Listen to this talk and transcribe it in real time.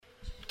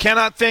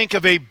Cannot think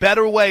of a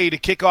better way to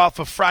kick off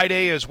a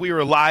Friday as we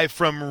are live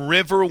from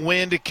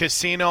Riverwind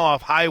Casino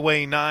off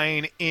Highway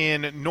 9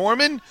 in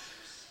Norman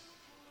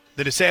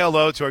than to say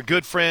hello to our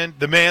good friend,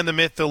 the man, the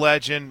myth, the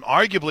legend,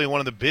 arguably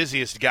one of the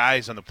busiest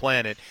guys on the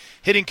planet,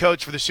 hitting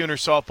coach for the Sooner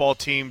softball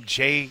team,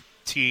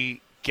 JT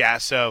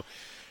Gasso.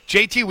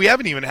 JT, we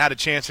haven't even had a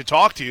chance to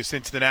talk to you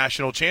since the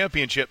national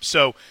championship,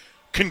 so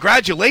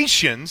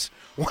congratulations.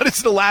 What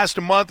has the last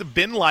month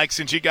been like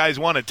since you guys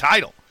won a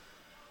title?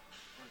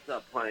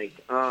 What's up, Plank?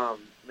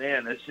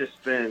 Man, it's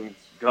just been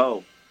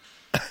go,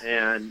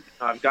 and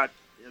I've got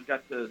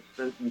to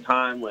spend some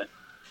time with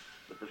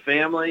the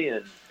family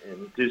and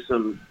do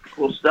some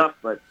cool stuff.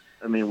 But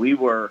I mean, we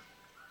were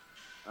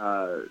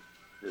the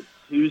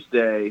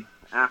Tuesday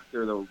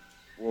after the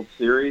World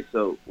Series.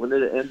 So when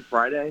did it end?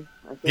 Friday,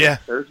 I think. Yeah,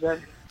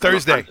 Thursday.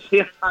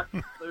 Yeah,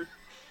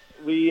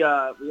 we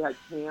had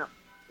camp,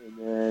 and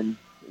then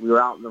we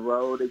were out on the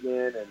road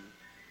again,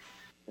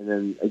 and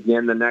then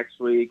again the next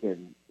week,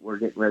 and we're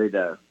getting ready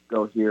to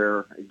go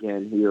here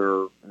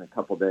in a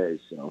couple days.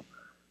 So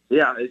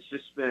yeah, it's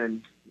just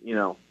been,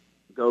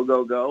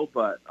 go,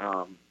 but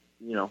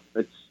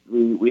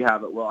we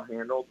have it well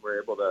handled.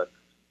 We're able to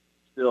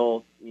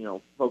still,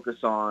 focus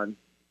on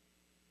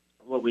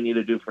what we need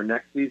to do for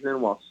next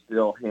season while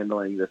still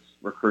handling this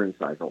recruiting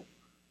cycle.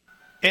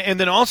 And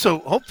then also,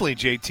 hopefully,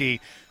 JT,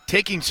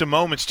 taking some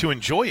moments to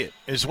enjoy it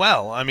as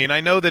well. I mean,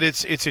 I know that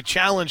it's a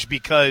challenge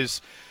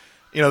because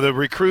the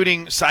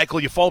recruiting cycle,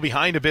 you fall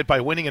behind a bit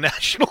by winning a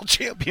national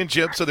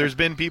championship. So there's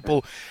been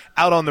people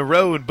out on the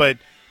road. But,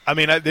 I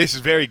mean, this is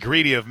very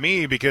greedy of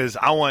me because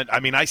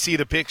I see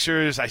the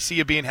pictures. I see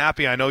you being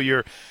happy. I know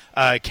you're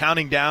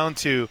counting down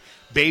to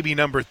baby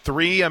number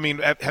 3. I mean,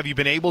 have you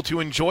been able to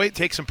enjoy it,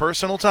 take some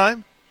personal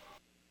time?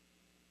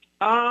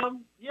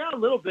 Yeah, a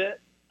little bit.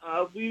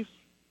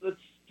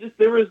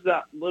 There was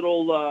that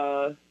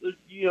little,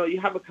 you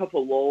have a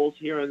couple lulls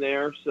here and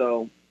there.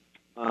 So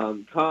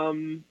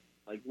come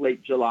like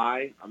late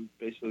July, I'm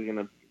basically going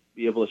to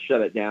be able to shut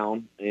it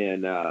down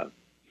and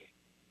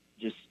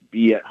just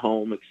be at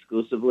home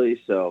exclusively.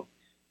 So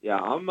yeah,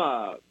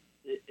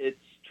 it's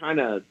trying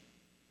to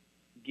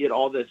get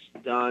all this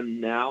done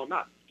now,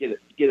 not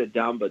get it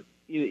done, but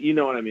you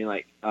know what I mean?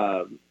 Like,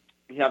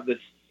 we have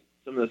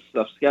some of this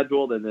stuff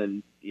scheduled, and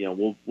then,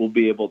 we'll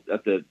be able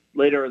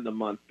later in the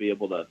month, be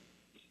able to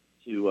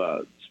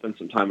spend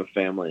some time with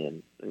family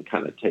and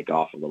kind of take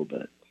off a little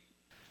bit.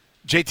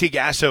 JT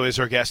Gasso is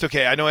our guest.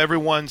 Okay, I know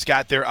everyone's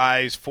got their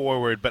eyes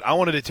forward, but I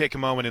wanted to take a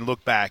moment and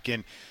look back.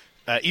 And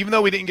even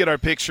though we didn't get our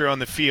picture on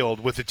the field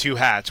with the 2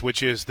 hats,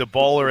 which is the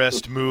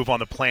ballerest move on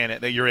the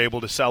planet that you're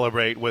able to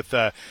celebrate with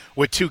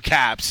 2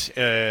 caps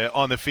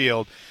on the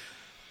field,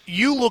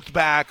 you looked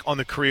back on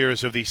the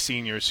careers of these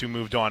seniors who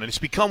moved on, and it's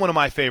become one of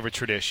my favorite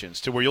traditions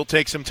to where you'll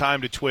take some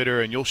time to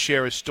Twitter and you'll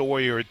share a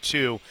story or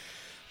 2.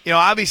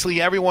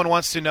 Obviously everyone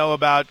wants to know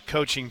about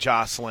coaching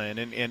Jocelyn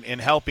and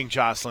helping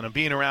Jocelyn and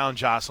being around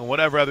Jocelyn,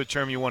 whatever other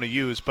term you want to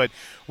use. But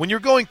when you're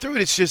going through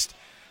it, it's just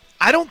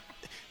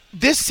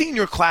this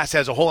senior class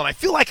as a whole, and I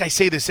feel like I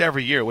say this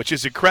every year, which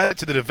is a credit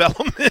to the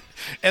development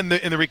and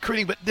the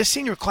recruiting, but this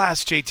senior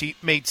class, JT,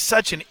 made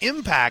such an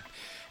impact,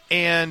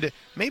 and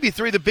maybe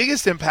 3 of the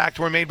biggest impact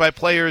were made by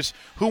players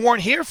who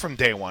weren't here from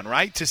day one,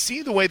 right? To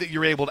see the way that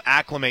you're able to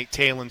acclimate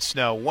Taylon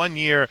Snow 1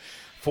 year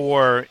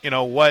for,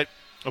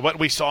 what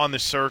we saw in the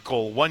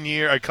circle, 1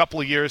 year, a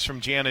couple of years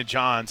from Jana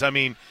Johns. I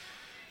mean,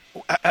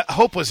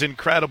 Hope was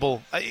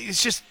incredible.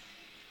 It's just,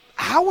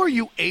 how are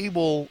you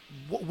able,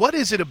 what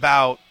is it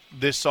about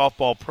this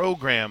softball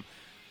program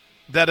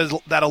that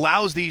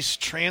allows these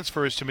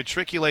transfers to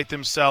matriculate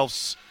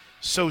themselves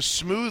so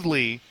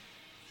smoothly?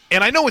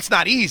 And I know it's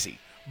not easy,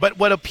 but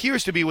what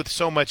appears to be with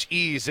so much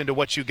ease into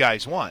what you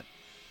guys want.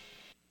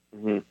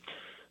 Mm-hmm.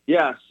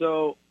 Yeah,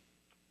 so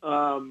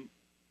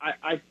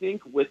I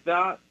think with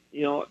that,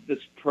 this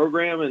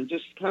program and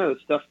just kind of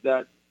the stuff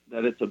that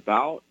it's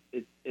about,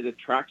 it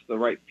attracts the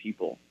right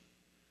people.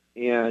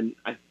 And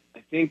I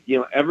think,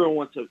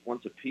 everyone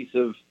wants a piece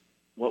of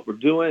what we're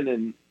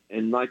doing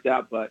and like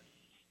that. But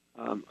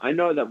I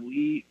know that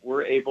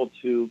we're able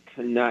to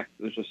connect.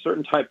 There's a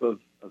certain type of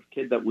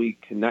kid that we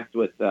connect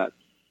with that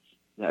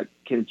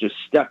can just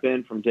step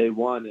in from day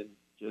one and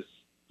just,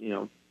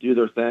 do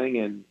their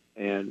thing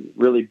and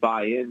really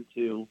buy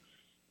into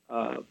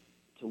to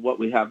what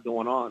we have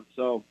going on.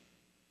 So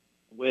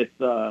with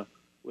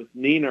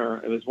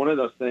Neener, it was one of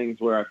those things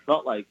where I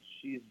felt like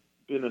she's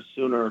been a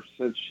Sooner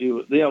since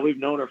we've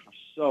known her for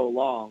so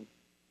long,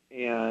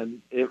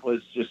 and it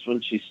was just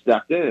when she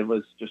stepped in, it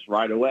was just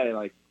right away,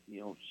 like,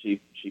 she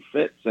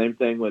fit. Same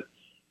thing with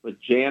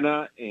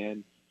Jana,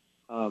 and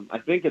I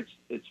think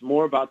it's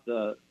more about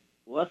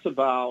less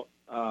about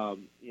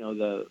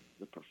the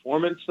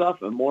performance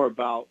stuff and more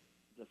about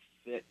the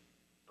fit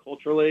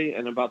culturally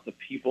and about the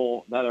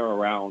people that are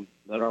around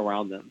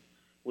them.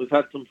 We've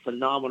had some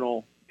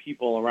phenomenal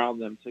people around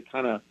them to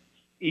kind of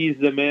ease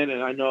them in.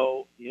 And I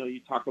know, you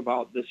talk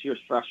about this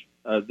year's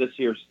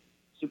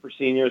super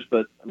seniors,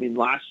 but I mean,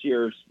 last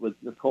year's with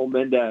Nicole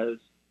Mendez,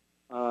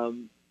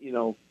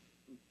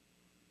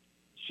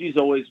 she's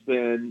always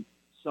been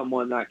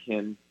someone that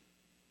can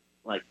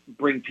like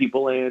bring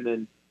people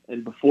in,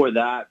 and before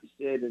that,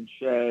 Sid and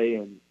Shay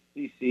and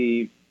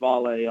CC,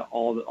 Vale,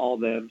 all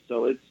them.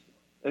 So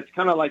it's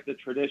kind of like the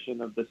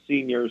tradition of the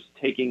seniors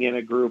taking in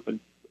a group and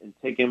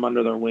taking them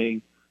under their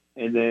wing,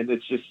 and then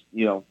it's just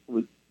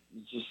it's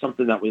just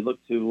something that we look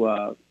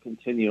to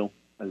continue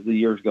as the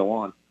years go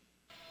on.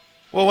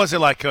 What was it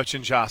like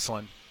coaching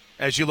Jocelyn?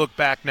 As you look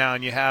back now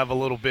and you have a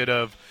little bit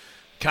of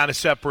kind of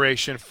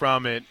separation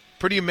from it,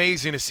 pretty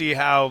amazing to see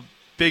how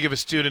big of a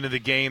student of the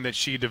game that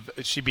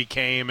she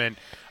became and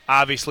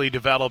obviously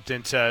developed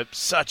into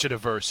such a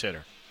diverse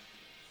hitter.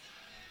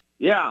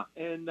 Yeah,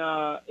 and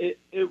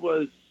it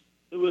was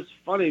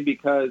funny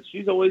because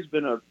she's always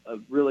been a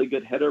really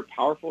good hitter,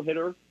 powerful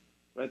hitter,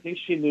 but I think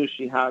she knew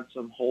she had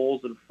some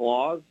holes and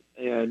flaws,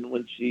 and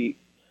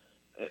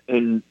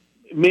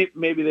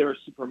maybe they were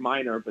super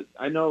minor, but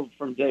I know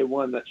from day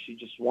one that she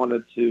just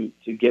wanted to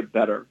get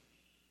better.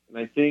 And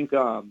I think,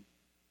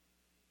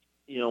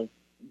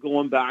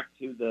 going back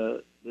to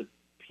the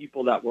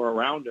people that were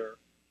around her,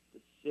 the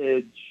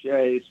Sid,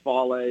 Shay,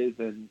 Fales,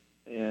 and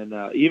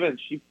even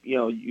she,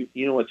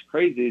 what's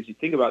crazy is you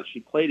think about it, she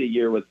played a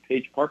year with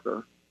Paige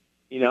Parker,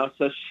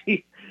 so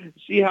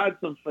she had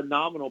some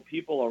phenomenal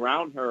people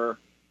around her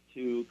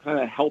to kind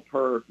of help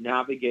her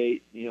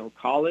navigate,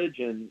 college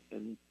and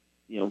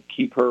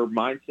keep her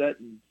mindset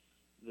and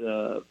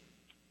the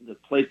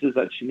places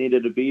that she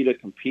needed to be to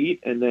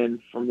compete. And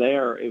then from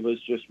there, it was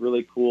just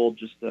really cool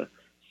just to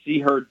see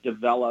her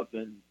develop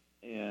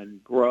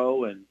and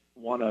grow and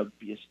want to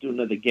be a student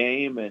of the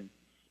game. And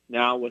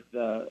now with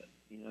the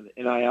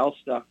NIL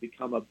stuff,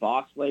 become a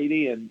boss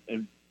lady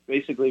and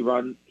basically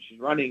she's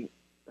running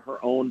her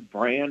own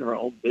brand, her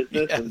own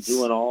business, yes, and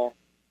doing all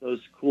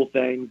those cool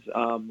things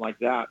like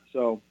that.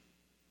 So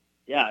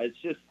yeah,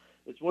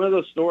 it's one of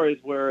those stories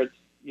where it's,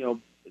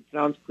 it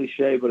sounds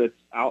cliche, but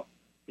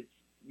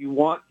you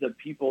want the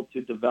people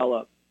to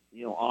develop,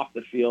 off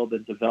the field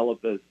and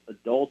develop as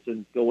adults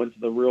and go into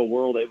the real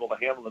world able to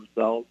handle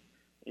themselves.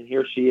 And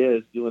here she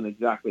is doing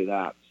exactly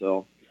that.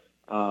 So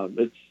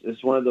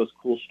it's one of those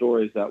cool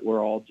stories that we're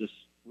all just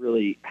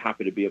really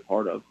happy to be a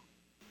part of.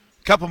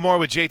 A couple more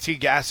with JT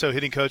Gasso,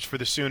 hitting coach for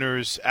the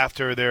Sooners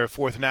after their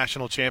fourth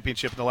national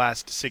championship in the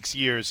last 6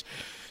 years.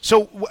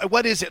 So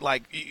what is it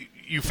like?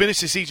 You finish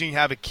the season, you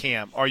have a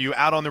camp. Are you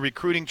out on the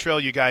recruiting trail?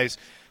 You guys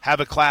have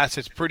a class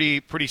that's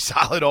pretty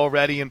solid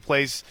already in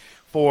place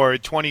for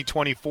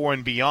 2024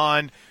 and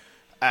beyond.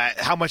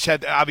 How much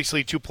had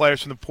obviously 2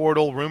 players from the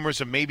portal,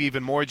 rumors of maybe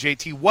even more,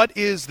 JT. What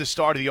is the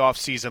start of the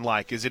offseason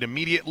like? Is it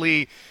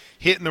immediately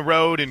hitting the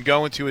road and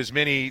going to as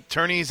many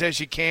tourneys as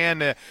you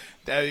can,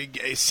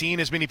 seeing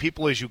as many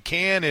people as you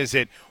can? Is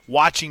it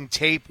watching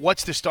tape?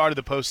 What's the start of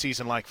the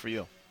postseason like for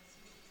you?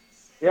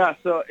 Yeah,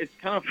 so it's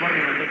kind of funny.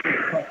 I get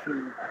this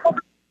question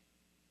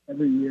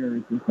every year.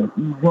 It's just like,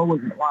 what was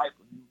it like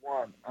when you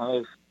won?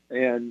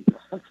 And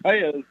I'll tell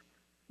you,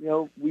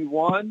 we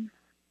won.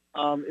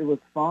 It was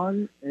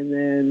fun. And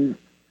then,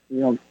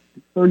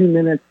 30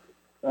 minutes,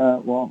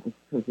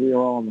 because we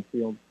were all on the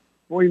field,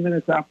 40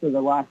 minutes after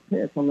the last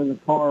pitch, I'm in the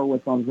car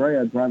with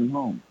Andrea driving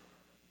home.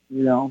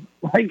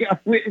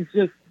 It's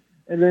just,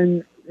 and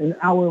then an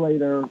hour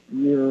later,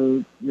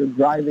 you're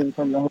driving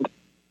from the hotel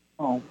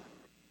home.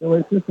 So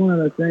it's just one of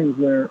those things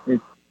where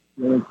it's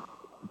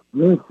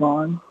really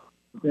fun,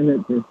 but then it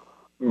just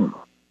ends.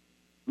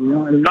 And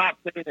I'm not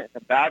saying it in a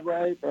bad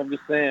way, but I'm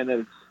just saying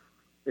it's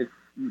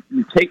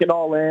you take it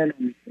all in,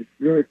 and it's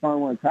really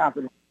fun when it's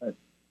happening, but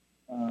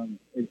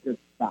it just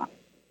stops,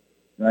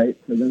 right?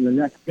 So then the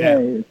next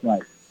day, it's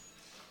like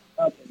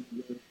up and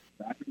you're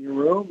back in your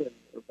room and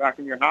or back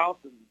in your house,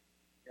 and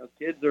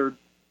kids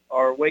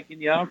are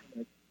waking you up.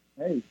 And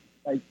hey,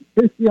 like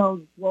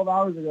 12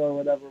 hours ago or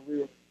whatever, we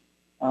were.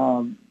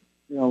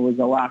 Was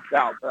the last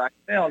out. But I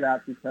failed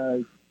that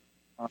because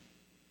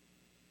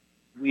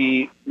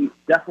we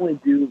definitely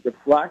do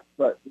reflect,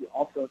 but we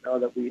also know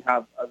that we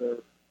have other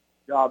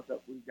jobs that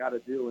we've got to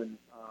do, and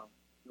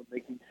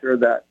making sure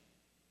that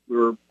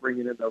we're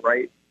bringing in the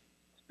right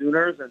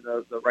Sooners and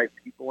the right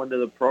people into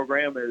the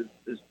program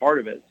is part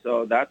of it.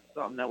 So that's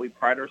something that we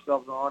pride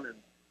ourselves on, and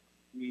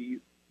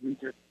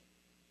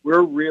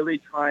we're really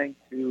trying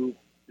to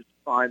just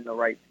find the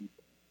right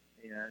people,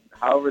 and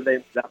however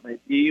that may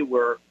be,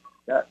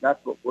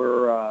 that's what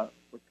we're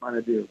trying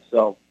to do.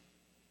 So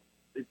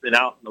we've been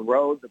out on the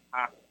road the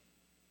past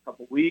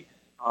couple weeks.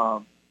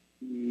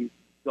 We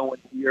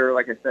going here,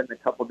 like I said, in a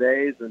couple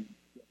days, and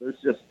there's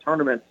just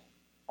tournaments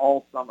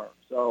all summer.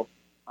 So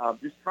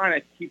just trying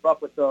to keep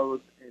up with those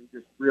and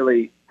just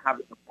really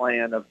having a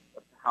plan of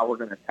how we're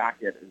going to attack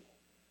it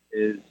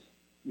is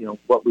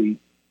what we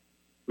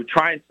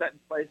try and set in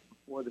place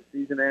before the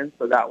season ends.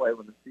 So that way,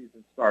 when the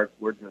season starts,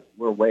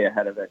 we're way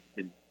ahead of it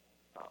and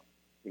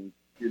can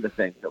do the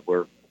things that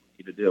we're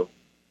need to do.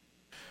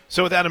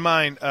 So with that in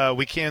mind,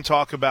 we can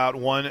talk about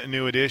one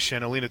new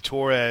addition, Alina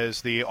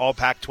Torres, the All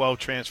Pac-12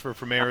 transfer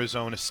from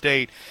Arizona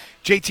State.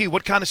 JT,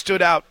 what kind of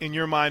stood out in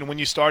your mind when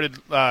you started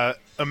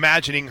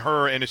imagining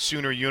her in a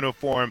Sooner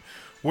uniform?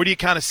 Where do you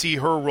kind of see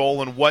her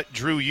role, and what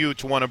drew you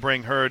to want to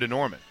bring her to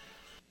Norman?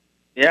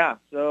 Yeah,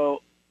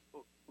 so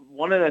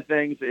one of the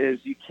things is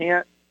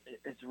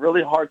it's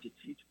really hard to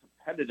teach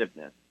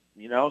competitiveness,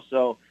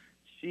 so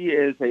she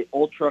is a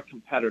ultra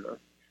competitor,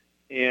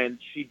 and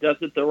she does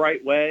it the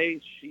right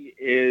way.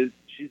 She's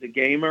a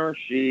gamer.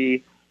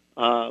 She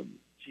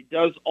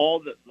does all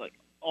the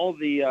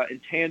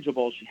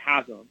intangibles. She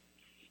has them.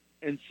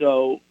 And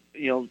so,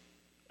 and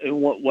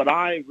what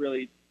I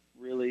really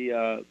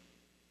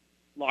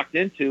locked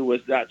into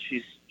was that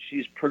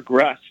she's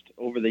progressed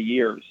over the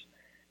years.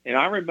 And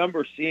I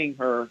remember seeing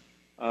her,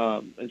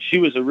 and she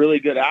was a really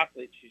good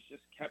athlete. She's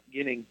just kept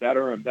getting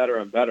better and better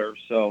and better.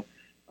 So,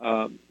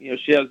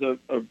 she has a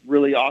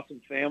really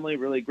awesome family,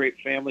 really great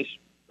family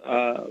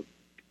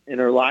in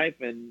her life.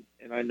 And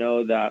I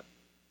know that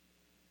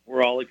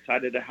we're all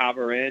excited to have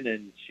her in,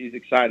 and she's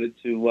excited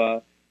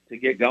to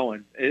get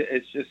going.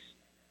 It's just,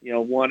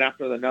 one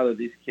after another,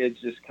 these kids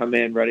just come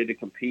in ready to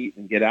compete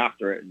and get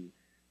after it.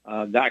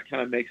 And that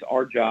kind of makes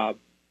our job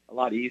a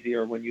lot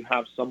easier when you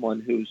have someone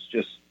who's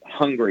just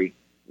hungry,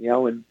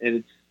 and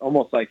it's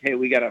almost like, hey,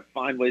 we got to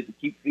find ways to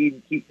keep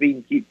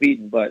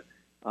feeding. But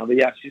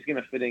yeah, she's going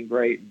to fit in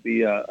great and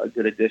be a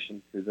good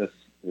addition to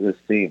this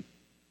team.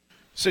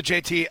 So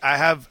JT, I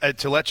have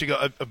to let you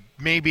go.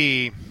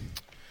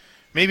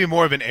 Maybe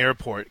more of an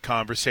airport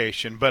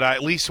conversation, but I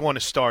at least want to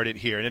start it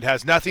here. And it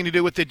has nothing to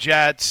do with the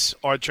Jets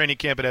or training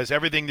camp. It has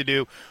everything to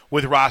do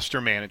with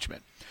roster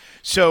management.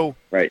 So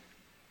right.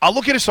 I'll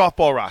look at a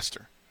softball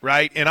roster,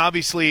 right? And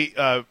obviously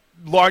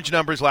large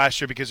numbers last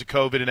year because of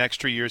COVID and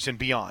extra years and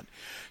beyond.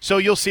 So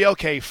you'll see,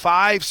 okay,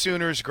 5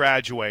 Sooners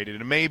graduated,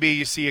 and maybe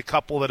you see a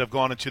couple that have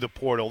gone into the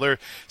portal. There are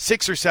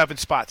 6 or 7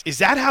 spots. Is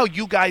that how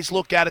you guys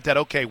look at it, that,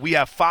 okay, we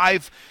have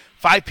five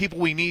people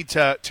we need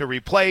to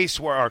replace,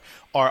 or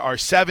our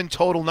 7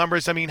 total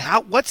numbers? I mean,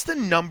 what's the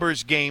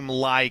numbers game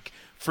like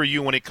for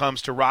you when it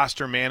comes to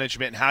roster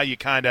management, and how you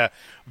kind of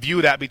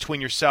view that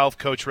between yourself,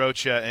 Coach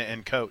Rocha,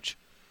 and Coach?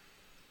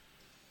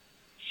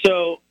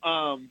 So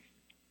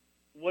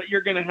what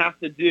you're going to have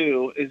to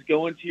do is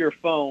go into your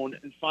phone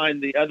and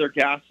find the other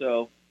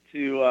Gasso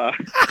to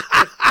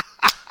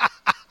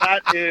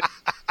that is,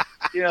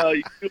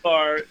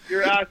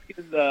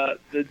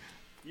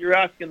 you're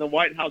asking the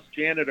White House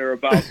janitor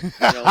about,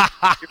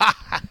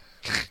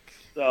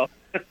 so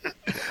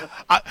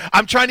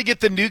I'm trying to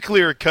get the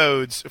nuclear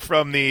codes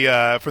from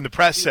the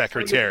press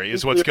secretary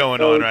is what's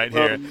going on right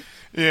here.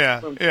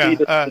 Yeah.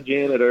 The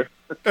janitor.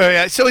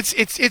 Yeah. So it's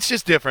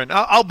just different.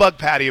 I'll bug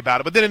Patty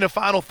about it. But then in a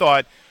final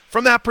thought,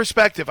 from that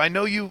perspective, I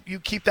know you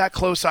keep that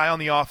close eye on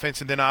the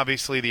offense and then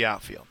obviously the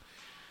outfield.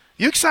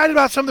 You excited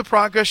about some of the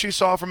progress you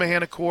saw from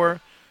Hannah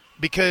Core?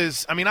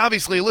 Because, I mean,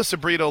 obviously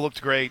Alyssa Brito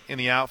looked great in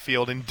the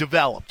outfield and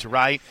developed,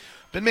 right?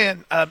 But,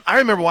 man, I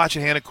remember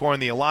watching Hannah Core in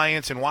the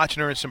Alliance and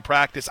watching her in some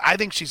practice. I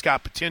think she's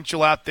got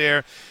potential out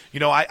there.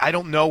 I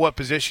don't know what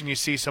position you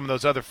see some of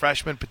those other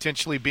freshmen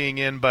potentially being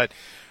in, but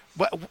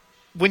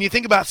when you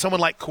think about someone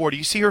like Core, do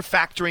you see her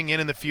factoring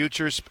in the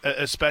future,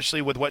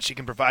 especially with what she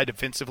can provide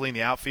defensively in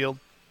the outfield?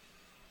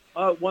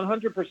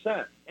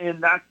 100%,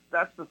 and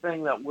that's the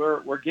thing that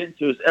we're getting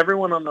to, is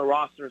everyone on the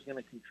roster is going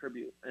to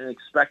contribute and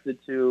expected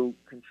to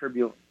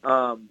contribute.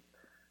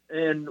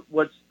 And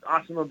what's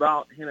awesome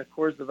about Hannah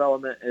Core's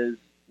development is,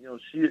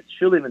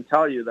 she'll even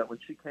tell you that when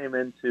she came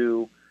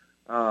into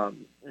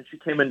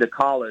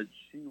college,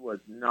 she was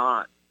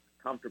not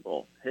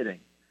comfortable hitting.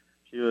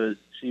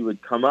 She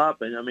would come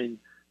up, and I mean,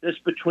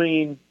 just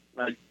between,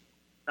 like,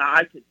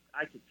 I could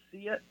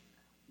see it,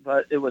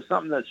 but it was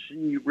something that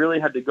she really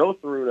had to go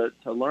through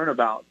to learn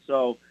about.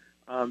 So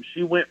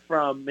she went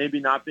from maybe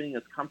not being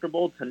as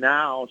comfortable to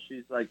now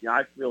she's like, yeah,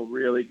 I feel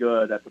really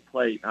good at the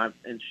plate.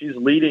 And she's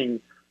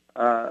leading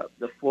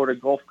the Florida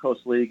Gulf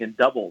Coast League in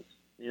doubles,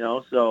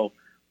 So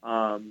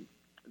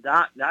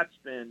that's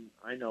been,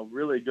 I know,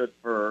 really good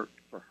for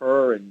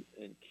her and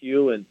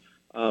Q. And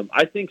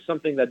I think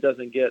something that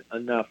doesn't get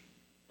enough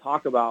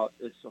talk about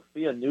is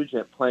Sophia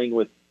Nugent playing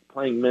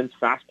men's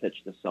fast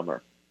pitch this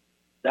summer.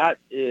 That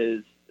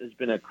has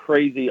been a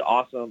crazy,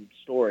 awesome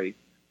story.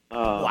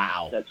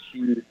 Wow. That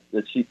she,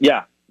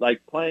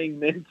 like playing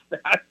men's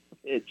fast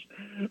pitch,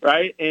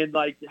 right? And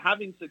like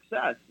having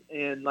success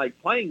and like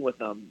playing with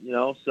them,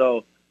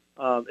 So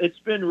it's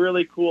been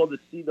really cool to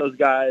see those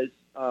guys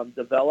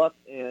develop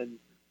and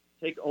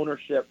take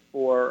ownership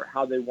for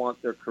how they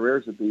want their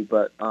careers to be.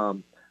 But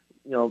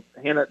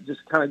Hannah,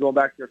 just kind of going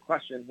back to your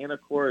question, Hannah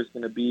Core is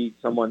going to be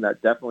someone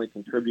that definitely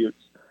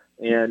contributes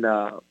and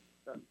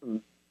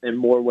in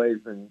more ways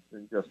than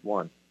just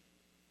one.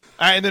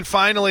 All right, and then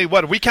finally,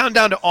 we count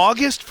down to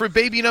August for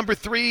baby number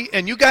 3,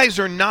 and you guys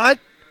you're not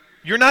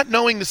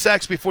knowing the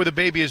sex before the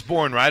baby is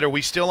born, right? Are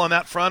we still on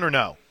that front or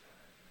no?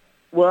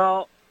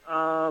 Well,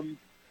 I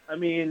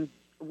mean,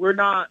 we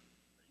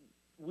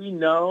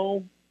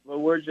know, but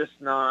we're just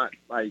not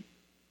like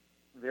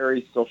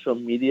very social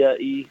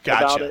media-y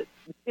about it.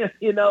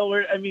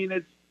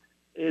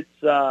 It's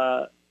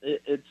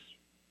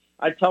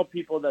I tell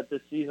people that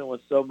this season was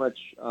so much,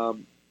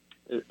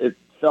 it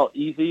felt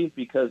easy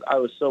because I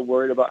was so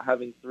worried about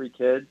having 3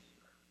 kids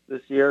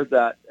this year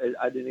that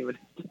I didn't even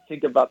have to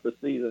think about the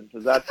season,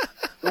 because that's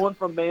going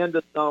from man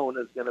to stone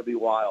is going to be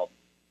wild.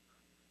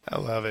 I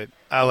love it.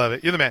 I love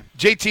it. You're the man.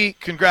 JT,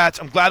 congrats.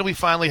 I'm glad we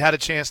finally had a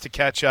chance to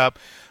catch up.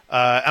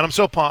 And I'm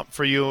so pumped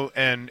for you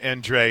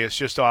and Dre. It's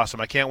just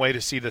awesome. I can't wait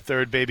to see the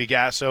third baby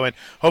Gasso, and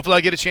hopefully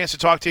I'll get a chance to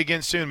talk to you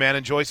again soon, man.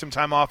 Enjoy some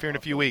time off here in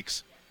a few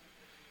weeks.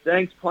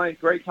 Thanks, Plank.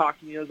 Great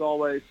talking to you as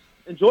always.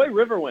 Enjoy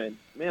Riverwind.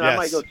 Man, Yes. I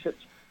might go check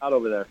out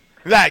over there.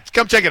 Right,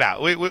 come check it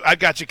out. I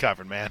got you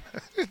covered, man.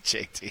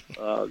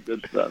 JT.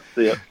 Good stuff.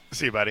 See ya.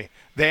 See you, buddy.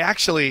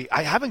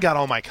 I haven't got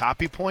all my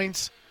copy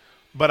points,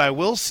 but I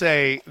will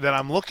say that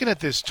I'm looking at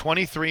this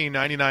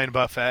 $23.99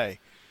 buffet,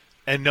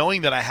 and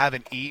knowing that I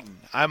haven't eaten,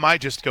 I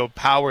might just go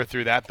power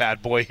through that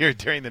bad boy here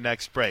during the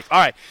next break. All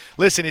right,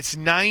 listen, it's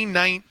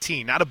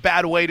 9:19. Not a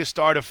bad way to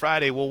start a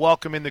Friday. We'll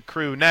welcome in the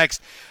crew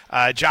next.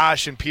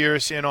 Josh and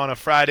Pierce in on a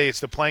Friday.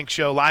 It's the Plank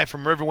Show live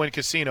from Riverwind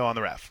Casino on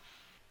the Ref.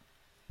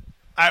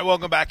 All right,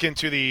 welcome back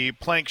into the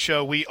Plank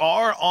Show. We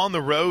are on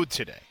the road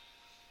today,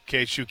 in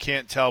case you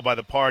can't tell by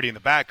the party in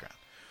the background.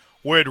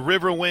 We're at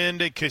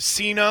Riverwind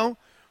Casino,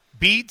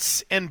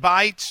 Beats and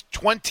Bites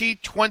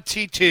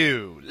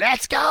 2022.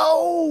 Let's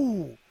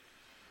go!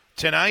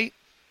 Tonight,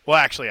 well,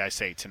 actually, I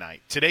say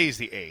tonight. Today's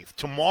the 8th.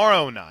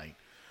 Tomorrow night,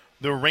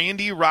 the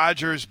Randy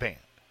Rogers Band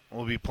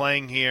will be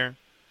playing here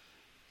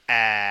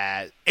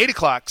at 8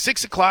 o'clock,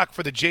 6 o'clock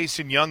for the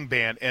Jason Young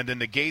Band, and then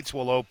the gates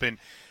will open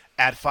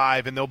at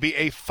 5, and there'll be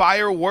a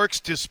fireworks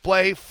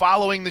display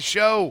following the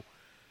show.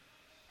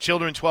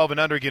 Children 12 and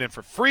under get in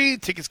for free.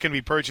 Tickets can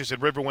be purchased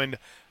at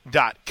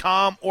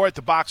riverwind.com or at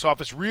the box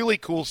office. Really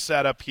cool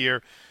setup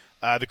here.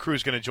 The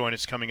crew's going to join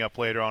us coming up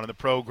later on in the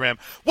program.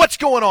 What's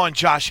going on,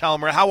 Josh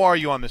Helmer? How are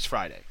you on this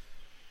Friday?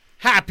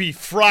 Happy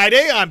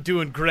Friday. I'm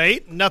doing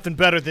great. Nothing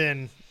better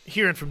than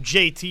hearing from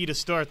JT to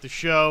start the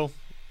show.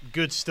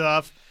 Good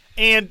stuff.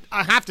 And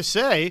I have to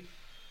say,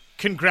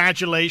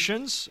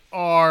 congratulations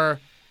are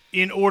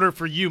in order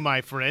for you,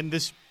 my friend.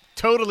 This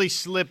totally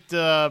slipped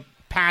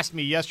past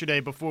me yesterday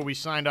before we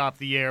signed off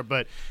the air.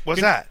 But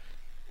What's that?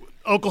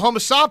 Oklahoma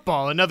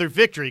softball, another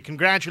victory.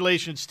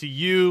 Congratulations to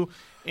you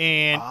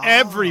and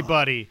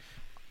everybody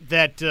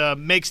that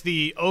makes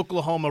the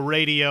Oklahoma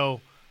radio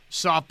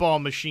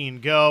softball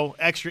machine go.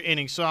 Extra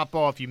inning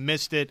softball, if you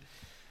missed it.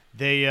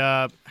 They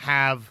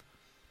have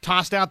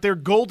tossed out their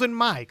golden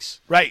mics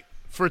Right.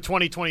 for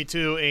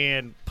 2022,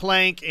 and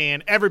Plank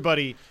and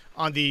everybody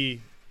on the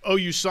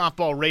OU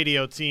softball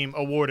radio team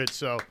awarded.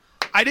 So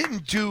I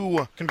didn't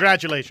do –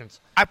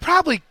 congratulations. I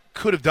probably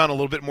could have done a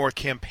little bit more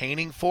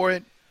campaigning for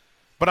it,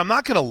 but I'm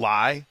not going to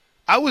lie.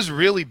 I was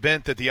really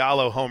bent that the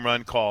Allo home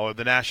run call or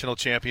the national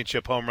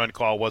championship home run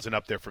call wasn't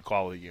up there for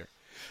call of the year.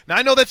 Now,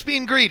 I know that's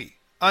being greedy.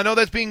 I know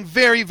that's being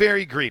very,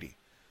 very greedy.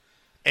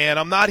 And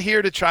I'm not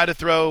here to try to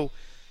throw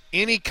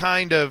any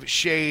kind of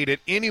shade at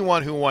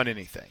anyone who won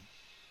anything.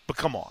 But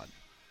come on.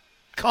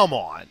 Come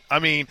on. I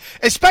mean,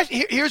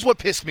 especially here's what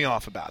pissed me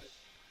off about it.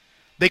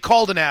 They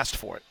called and asked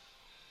for it.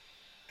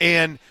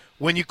 And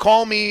when you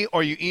call me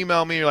or you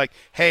email me, you're like,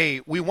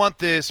 hey, we want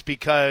this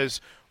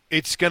because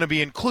it's going to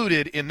be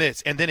included in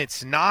this, and then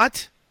it's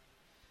not,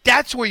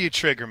 that's where you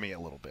trigger me a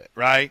little bit,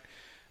 right?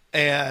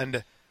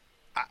 And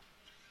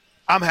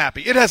I'm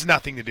happy. It has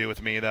nothing to do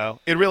with me, though.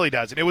 It really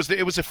doesn't. It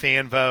was a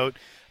fan vote.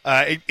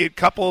 A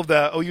couple of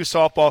the OU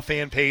softball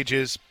fan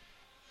pages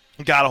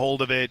got a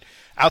hold of it,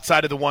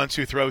 outside of the ones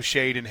who throw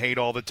shade and hate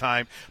all the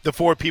time, the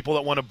 4 people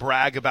that want to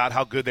brag about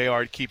how good they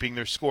are at keeping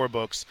their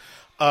scorebooks.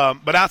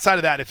 But outside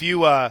of that, if you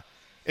were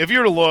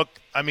to look,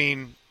 I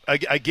mean,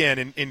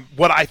 again, in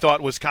what I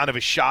thought was kind of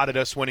a shot at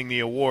us winning the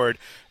award,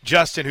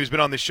 Justin, who's been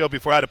on the show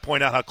before, had to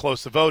point out how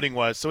close the voting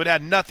was. So it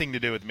had nothing to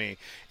do with me.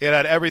 It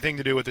had everything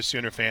to do with the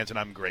Sooner fans, and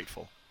I'm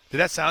grateful. Did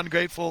that sound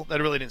grateful?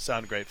 That really didn't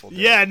sound grateful.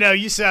 Yeah, no,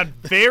 you sound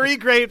very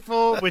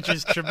grateful, which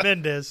is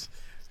tremendous.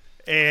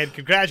 And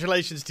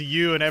congratulations to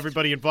you and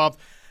everybody involved.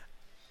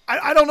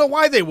 I don't know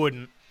why they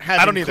wouldn't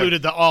have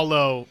included the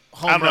Allo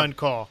home run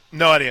call.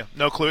 No idea.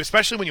 No clue,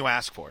 especially when you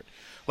ask for it.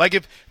 Like,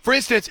 if, for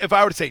instance, if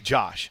I were to say,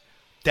 Josh,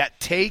 that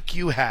take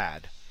you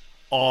had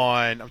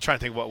on, I'm trying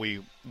to think what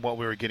we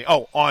were getting.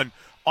 Oh, on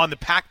the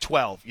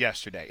Pac-12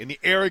 yesterday, and the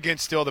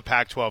arrogance still the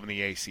Pac-12 and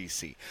the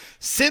ACC.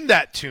 Send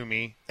that to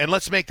me, and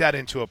let's make that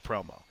into a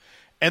promo.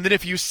 And then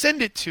if you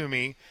send it to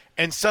me,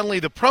 and suddenly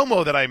the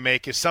promo that I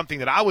make is something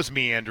that I was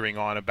meandering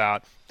on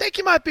about, I think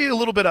you might be a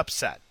little bit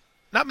upset.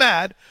 Not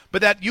mad,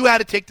 but that you had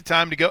to take the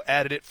time to go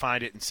edit it,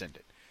 find it, and send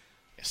it.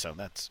 So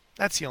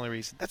that's the only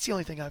reason. That's the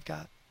only thing I've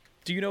got.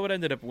 Do you know what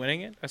ended up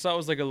winning it? I saw it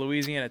was like a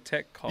Louisiana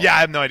Tech call. Yeah, I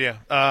have no idea.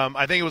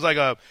 I think it was like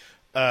a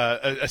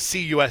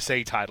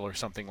CUSA title or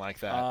something like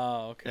that.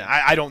 Oh, okay.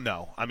 Yeah, I don't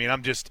know. I mean,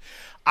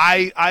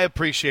 I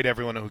appreciate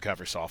everyone who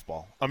covers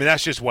softball. I mean,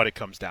 that's just what it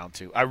comes down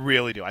to. I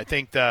really do. I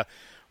think the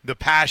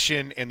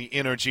passion and the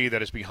energy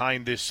that is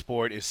behind this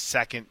sport is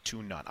second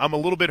to none. I'm a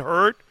little bit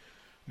hurt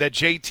that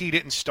JT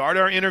didn't start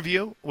our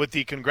interview with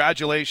the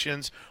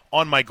congratulations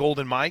on my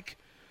golden mic,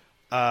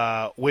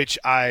 which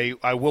I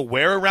will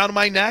wear around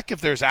my neck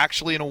if there's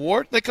actually an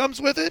award that comes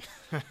with it.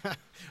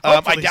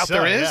 I doubt so,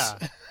 there is.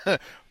 Yeah.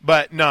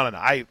 But no.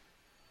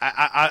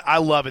 I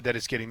love it that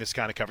it's getting this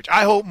kind of coverage.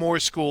 I hope more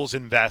schools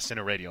invest in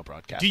a radio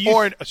broadcast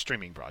or in a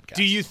streaming broadcast.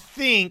 Do you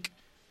think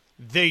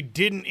they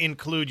didn't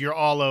include your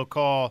All-O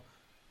call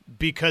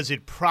because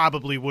it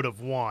probably would have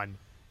won,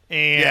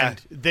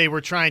 and they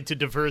were trying to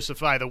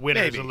diversify the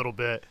winners a little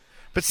bit?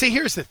 But see,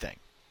 here's the thing.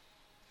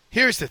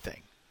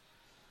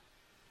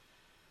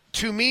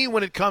 To me,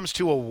 when it comes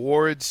to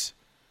awards,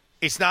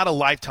 it's not a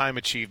lifetime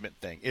achievement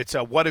thing. It's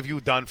a what have you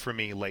done for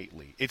me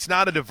lately. It's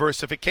not a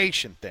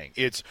diversification thing.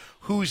 It's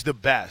who's the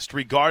best,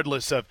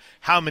 regardless of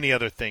how many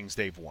other things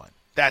they've won.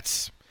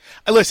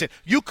 Listen,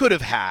 you could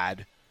have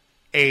had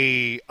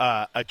a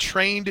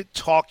trained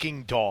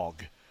talking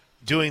dog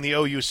doing the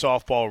OU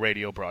softball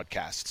radio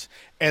broadcasts,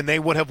 and they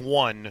would have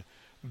won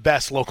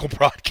best local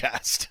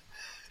broadcast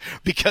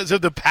because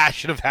of the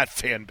passion of that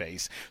fan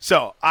base.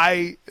 So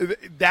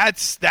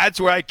that's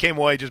where I came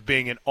away just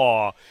being in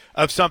awe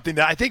of something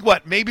that I think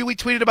maybe we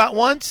tweeted about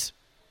once,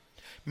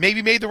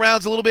 maybe made the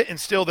rounds a little bit, and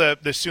still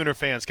the Sooner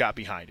fans got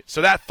behind it.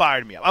 So that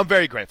fired me up. I'm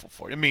very grateful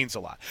for it. It means a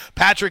lot.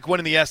 Patrick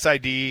winning the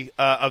SID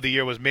of the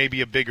year was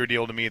maybe a bigger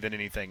deal to me than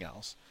anything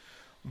else.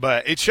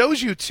 But it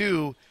shows you,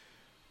 too,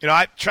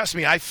 trust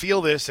me, I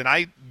feel this, and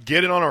I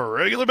get it on a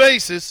regular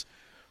basis.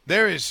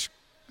 There is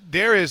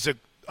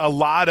a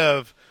lot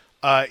of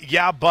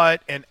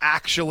but and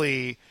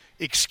actually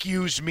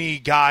excuse me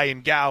guy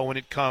and gal when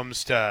it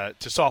comes to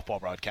softball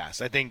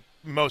broadcasts. I think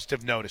most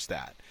have noticed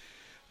that.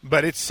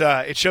 But it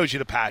shows you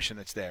the passion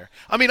that's there.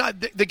 I mean,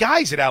 the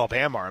guys at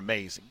Alabama are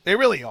amazing. They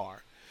really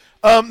are.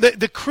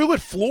 The crew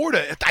at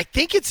Florida, I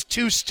think it's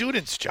 2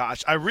 students,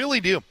 Josh. I really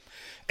do.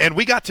 And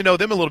we got to know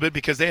them a little bit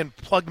because they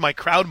unplugged my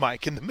crowd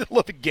mic in the middle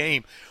of a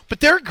game. But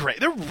they're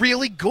great. They're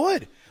really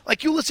good.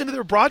 Like, you listen to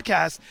their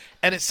broadcast,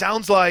 and it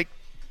sounds like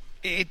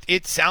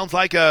it sounds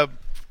like a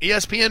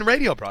ESPN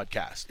radio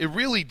broadcast. It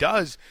really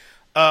does.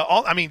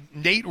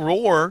 Nate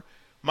Rohr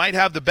might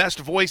have the best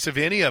voice of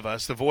any of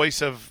us, the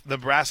voice of the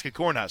Nebraska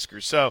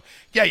Cornhuskers. So,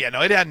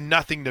 it had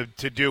nothing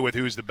to do with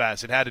who's the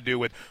best. It had to do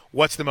with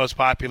what's the most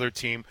popular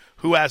team,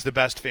 who has the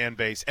best fan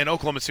base, and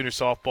Oklahoma Sooner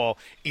softball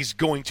is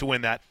going to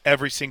win that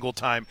every single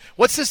time.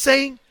 What's the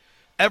saying?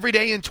 Every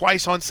day and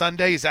twice on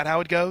Sunday? Is that how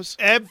it goes?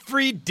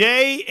 Every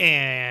day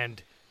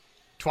and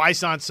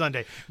twice on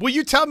Sunday. Will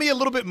you tell me a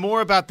little bit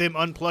more about them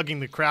unplugging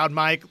the crowd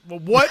mic?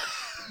 What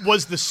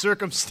was the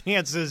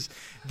circumstances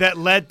that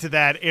led to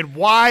that, and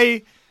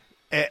why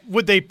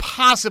would they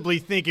possibly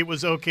think it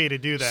was okay to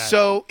do that?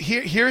 So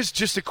here's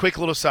just a quick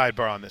little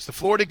sidebar on this. The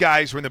Florida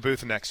guys were in the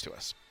booth next to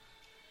us.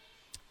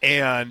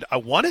 And I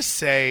want to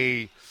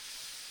say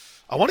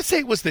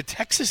it was the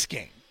Texas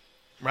game,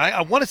 right?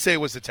 I want to say it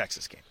was the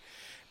Texas game.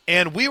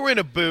 And we were in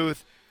a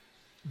booth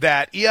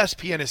that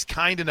ESPN is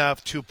kind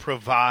enough to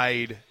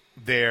provide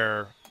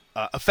their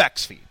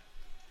effects feed,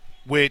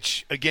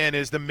 which, again,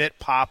 is the mitt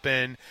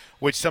poppin',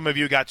 which some of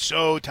you got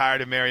so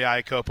tired of Mary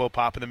Iacopo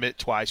popping the mitt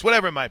twice,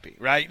 whatever it might be,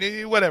 right?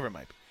 Whatever it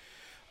might be.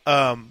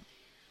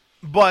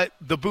 But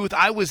the booth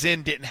I was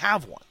in didn't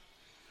have one.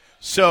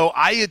 So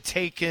I had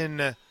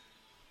taken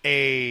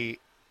can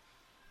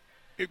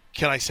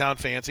I sound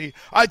fancy?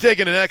 I'd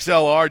taken an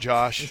XLR,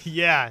 Josh.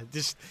 Yeah,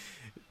 just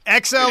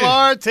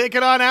XLR, take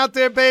it on out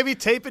there, baby.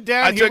 Tape it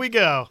down. Here we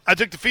go. I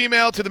took the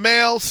female to the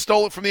male,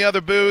 stole it from the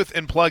other booth,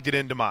 and plugged it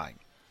into mine.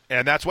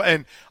 And that's what.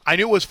 And I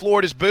knew it was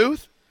Florida's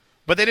booth,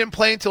 but they didn't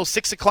play until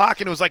 6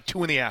 o'clock, and it was like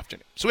 2 in the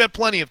afternoon. So we had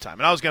plenty of time,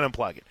 and I was going to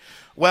unplug it.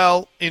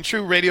 Well, in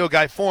true radio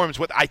guy forms,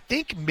 what I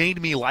think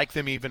made me like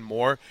them even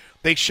more,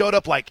 they showed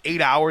up like 8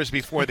 hours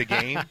before the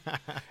game.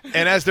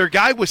 And as their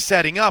guy was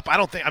setting up,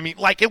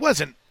 it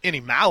wasn't any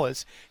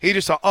malice. He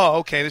just thought, oh,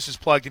 okay, this is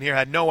plugged in here.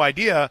 Had no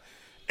idea,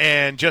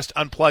 and just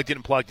unplugged it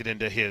and plugged it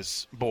into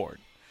his board.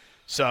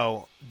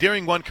 So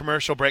during one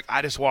commercial break,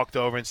 I just walked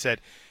over and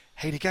said,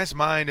 hey, do you guys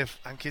mind if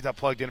I can keep that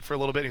plugged in for a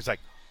little bit? He's like,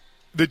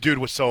 the dude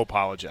was so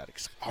apologetic.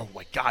 He's like, oh,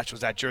 my gosh,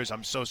 was that yours?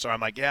 I'm so sorry. I'm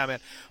like, yeah,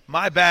 man,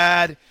 my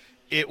bad.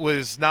 It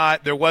was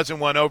not – there wasn't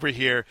one over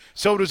here.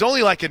 So it was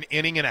only like an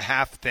inning and a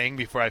half thing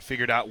before I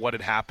figured out what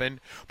had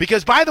happened.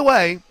 Because, by the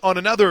way, on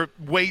another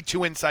way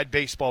too inside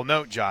baseball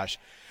note, Josh,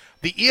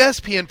 the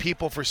ESPN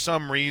people, for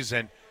some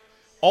reason,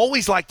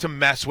 always like to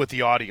mess with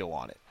the audio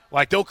on it.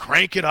 Like, they'll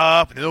crank it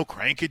up, and then they'll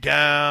crank it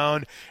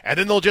down, and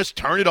then they'll just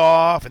turn it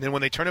off, and then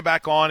when they turn it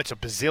back on, it's a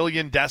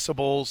bazillion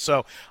decibels.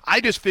 So I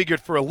just figured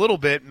for a little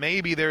bit,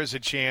 maybe there's a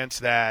chance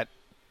that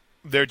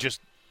they're just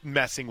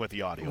messing with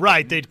the audio.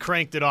 Right, they'd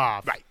cranked it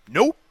off. Right.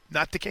 Nope,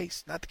 not the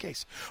case, not the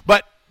case.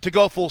 But to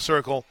go full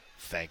circle,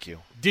 thank you.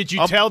 Did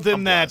you tell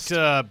them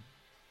that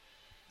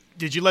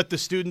did you let the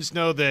students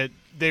know that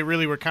they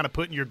really were kind of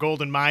putting your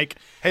golden mic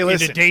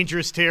into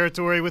dangerous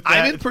territory with that?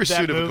 I'm in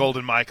pursuit of a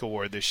golden mic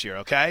award this year,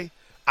 okay?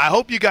 I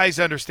hope you guys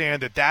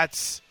understand that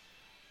that's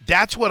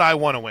what I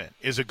want to win,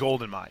 is a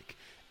golden mic.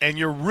 And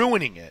you're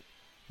ruining it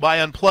by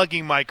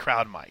unplugging my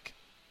crowd mic.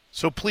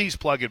 So please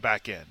plug it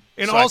back in.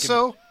 And so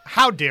also,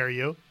 how dare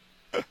you?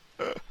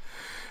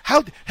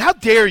 How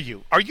dare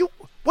you? Are you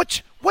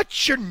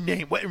what's your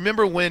name?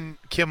 Remember when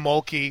Kim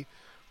Mulkey,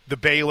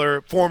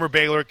 the former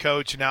Baylor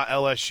coach, now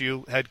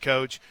LSU head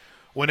coach,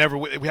 whenever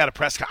we had a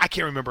press conference, I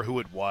can't remember who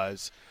it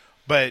was,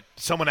 but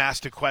someone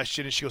asked a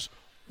question, and she goes,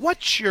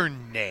 "What's your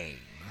name?"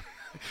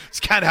 It's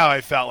kind of how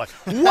I felt like.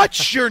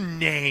 What's your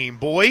name,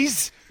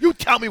 boys? You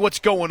tell me what's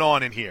going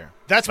on in here.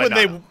 That's when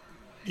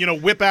they,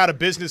 whip out a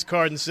business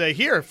card and say,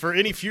 "Here for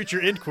any future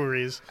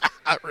inquiries."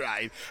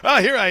 Right.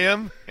 Oh, here I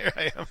am.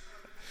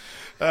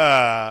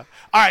 All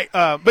right,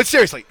 but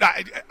seriously,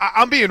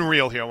 I'm being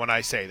real here when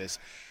I say this.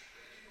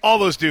 All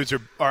those dudes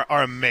are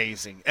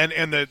amazing,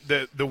 and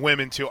the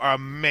women too are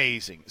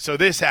amazing. So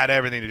this had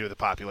everything to do with the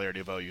popularity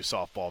of OU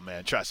softball,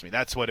 man. Trust me,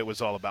 that's what it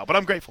was all about. But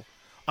I'm grateful.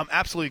 I'm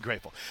absolutely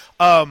grateful.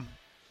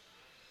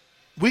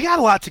 We got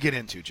a lot to get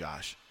into,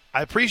 Josh.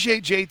 I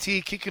appreciate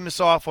JT kicking us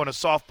off on a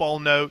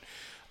softball note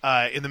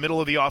in the middle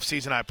of the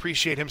offseason. I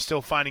appreciate him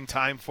still finding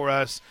time for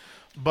us.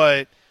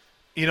 But,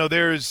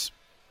 there's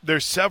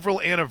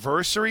several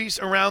anniversaries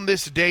around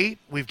this date.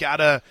 We've got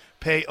to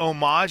pay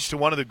homage to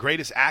one of the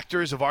greatest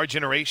actors of our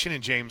generation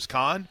in James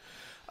Caan,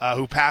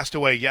 who passed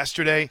away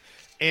yesterday.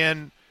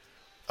 And,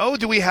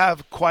 do we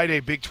have quite a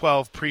Big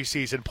 12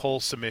 preseason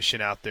poll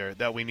submission out there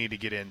that we need to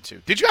get into.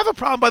 Did you have a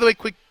problem, by the way,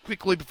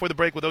 quickly before the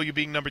break with OU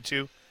being number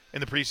 2 in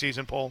the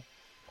preseason poll?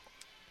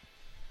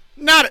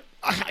 Not,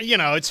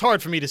 it's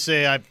hard for me to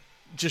say I've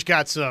just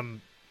got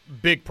some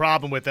big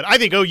problem with it. I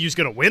think OU's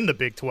going to win the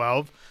Big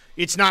 12.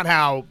 It's not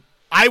how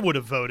I would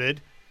have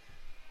voted.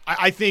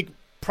 I think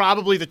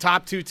probably the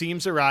top 2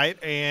 teams are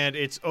right, and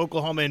it's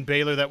Oklahoma and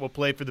Baylor that will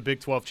play for the Big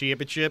 12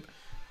 championship.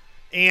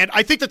 And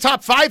I think the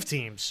top 5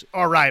 teams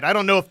are right. I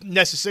don't know if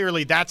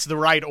necessarily that's the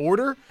right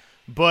order,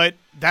 but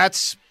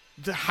that's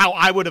how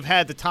I would have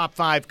had the top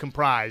 5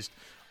 comprised.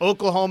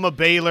 Oklahoma,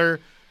 Baylor,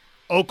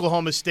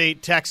 Oklahoma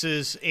State,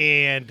 Texas,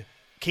 and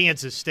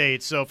Kansas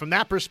State. So from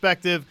that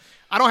perspective,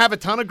 I don't have a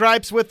ton of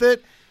gripes with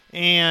it.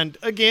 And,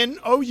 again,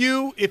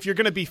 OU, if you're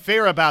going to be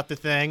fair about the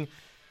thing,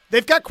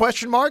 they've got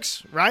question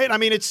marks, right? I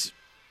mean,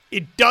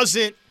 it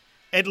doesn't,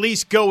 at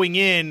least going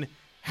in,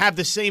 have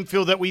the same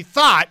feel that we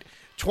thought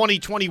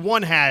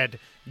 2021 had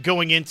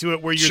going into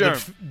it, where you're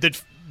the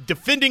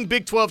defending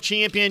Big 12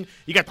 champion.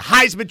 You got the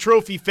Heisman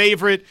Trophy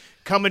favorite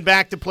coming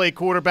back to play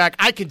quarterback.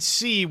 I can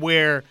see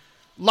where,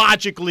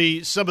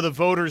 logically, some of the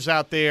voters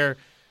out there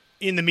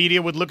in the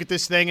media would look at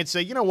this thing and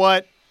say, you know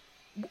what,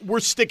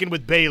 we're sticking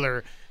with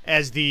Baylor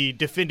as the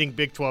defending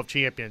Big 12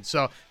 champion.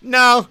 So,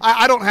 no,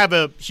 I don't have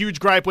a huge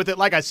gripe with it.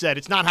 Like I said,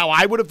 it's not how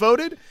I would have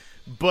voted,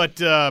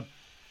 but and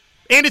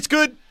it's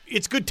good.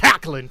 It's good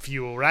tackling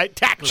fuel, right?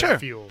 Tackling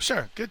fuel.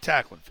 Sure, good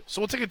tackling fuel.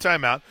 So we'll take a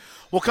timeout.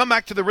 We'll come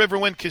back to the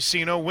Riverwind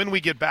Casino when we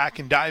get back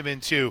and dive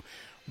into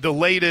the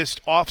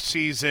latest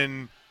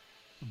offseason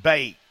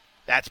bait.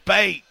 That's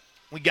bait.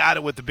 We got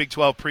it with the Big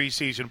 12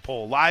 preseason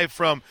poll. Live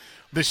from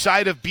the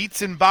site of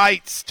Beats and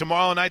Bites.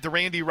 Tomorrow night, the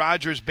Randy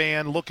Rogers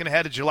Band. Looking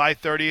ahead to July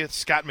 30th.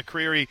 Scott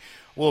McCreery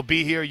will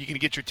be here. You can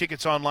get your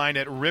tickets online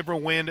at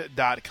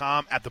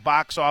riverwind.com, at the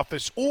box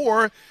office,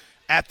 or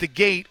at the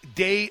gate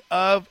day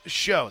of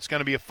show. It's going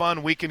to be a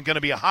fun weekend, going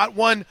to be a hot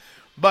one,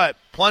 but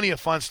plenty of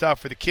fun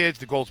stuff for the kids.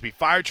 The Goldsby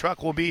Fire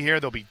Truck will be here.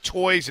 There'll be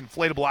toys,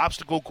 inflatable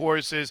obstacle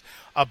courses,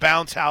 a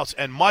bounce house,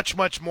 and much,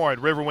 much more at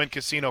Riverwind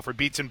Casino for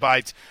Beats and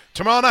Bites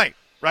tomorrow night,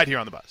 right here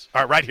on the buzz.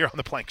 All right, right here on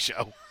the Plank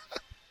Show.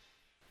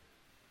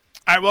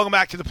 All right, welcome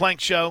back to the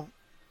Plank Show.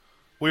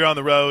 We're on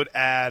the road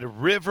at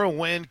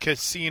Riverwind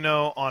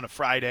Casino on a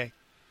Friday.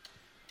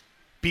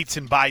 Beats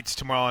and Bites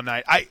tomorrow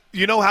night.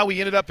 You know how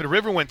we ended up at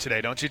Riverwind today,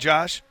 don't you,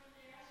 Josh?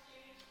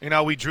 You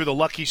know, we drew the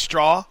lucky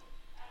straw.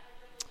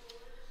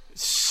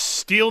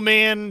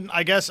 Steelman,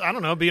 I guess, I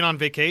don't know, being on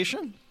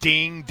vacation?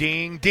 Ding,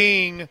 ding,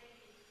 ding.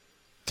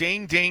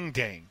 Ding, ding,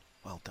 ding.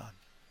 Well done.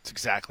 That's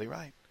exactly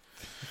right.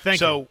 Thank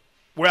you. So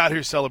we're out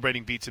here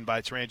celebrating Beats and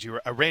Bites.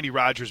 Randy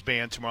Rogers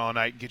Band tomorrow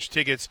night. Get your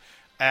tickets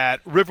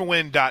at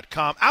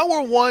riverwind.com.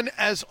 Hour 1,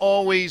 as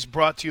always,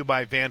 brought to you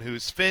by Van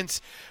Hoos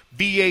Fence.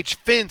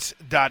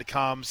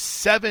 VHFence.com,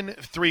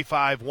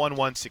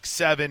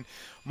 735-1167.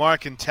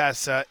 Mark and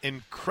Tessa,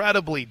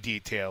 incredibly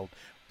detailed.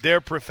 Their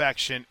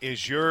perfection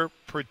is your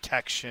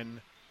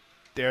protection.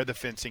 They're the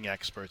fencing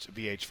experts at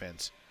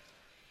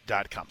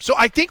VHFence.com. So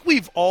I think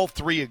we've all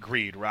three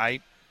agreed,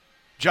 right?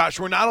 Josh,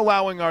 we're not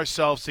allowing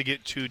ourselves to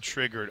get too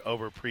triggered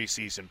over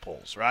preseason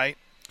polls, right?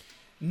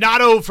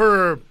 Not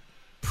over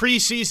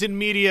preseason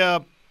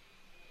media,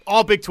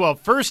 all Big 12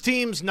 first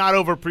teams, not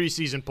over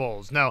preseason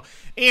polls. No.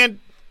 And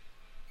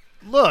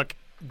look,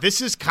 this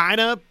is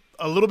kind of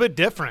a little bit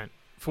different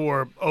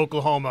for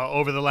Oklahoma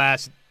over the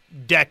last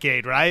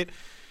decade, right?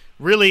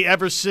 Really,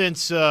 ever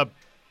since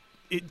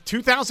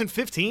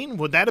 2015,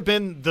 would that have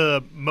been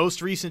the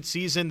most recent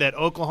season that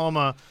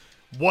Oklahoma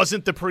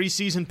wasn't the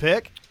preseason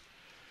pick?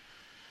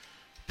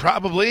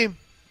 Probably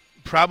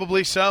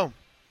so.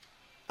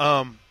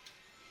 But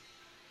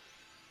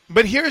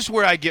here's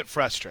where I get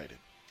frustrated.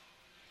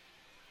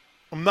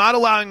 I'm not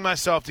allowing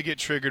myself to get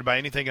triggered by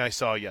anything I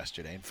saw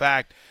yesterday. In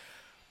fact,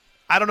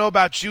 I don't know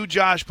about you,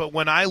 Josh, but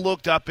when I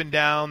looked up and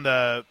down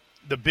the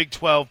Big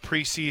 12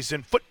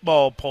 preseason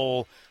football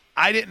poll,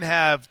 I didn't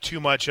have too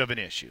much of an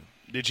issue.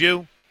 Did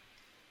you?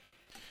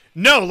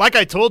 No, like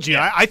I told you,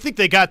 I think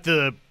they got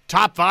the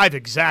top 5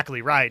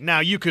 exactly right. Now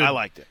I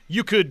liked it.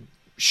 You could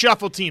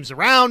shuffle teams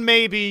around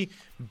maybe,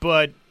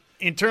 but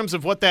in terms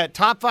of what that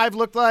top 5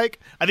 looked like,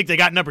 I think they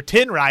got number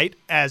 10 right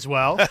as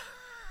well.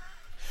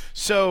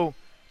 So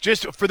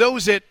just for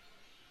those that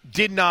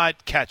did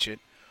not catch it,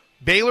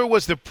 Baylor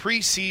was the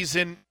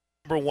preseason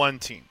number 1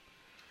 team.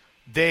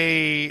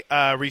 They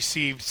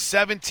received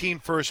 17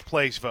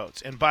 first-place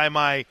votes. And by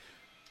my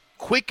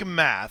quick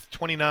math,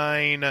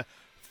 29,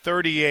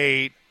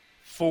 38,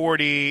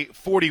 40,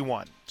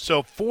 41.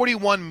 So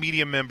 41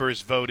 media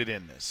members voted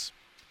in this.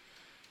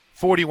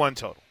 41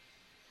 total.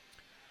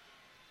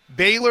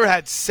 Baylor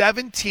had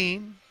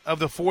 17 of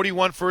the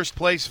 41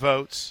 first-place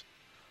votes.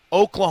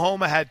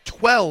 Oklahoma had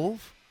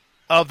 12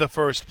 of the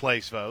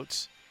first-place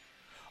votes.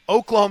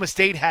 Oklahoma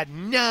State had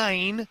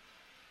 9.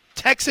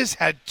 Texas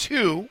had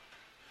 2.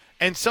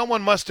 And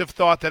someone must have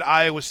thought that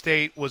Iowa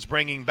State was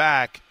bringing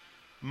back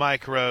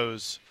Mike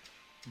Rose,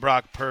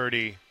 Brock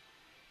Purdy,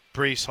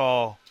 Breece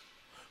Hall.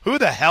 Who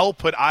the hell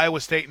put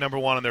Iowa State number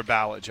 1 on their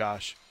ballot,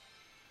 Josh?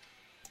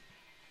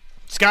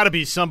 It's got to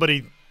be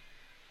somebody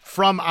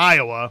from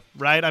Iowa,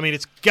 right? I mean,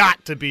 it's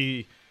got to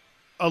be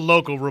a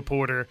local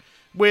reporter,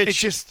 which It's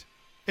just,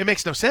 it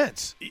makes no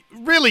sense.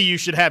 really you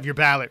should have your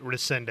ballot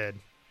rescinded,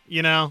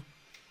 you know?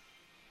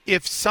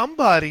 If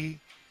somebody,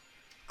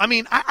 I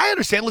mean, I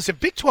understand. Listen,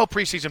 Big 12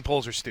 preseason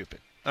polls are stupid,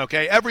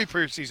 okay? Every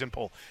preseason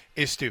poll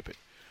is stupid.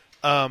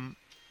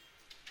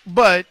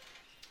 But,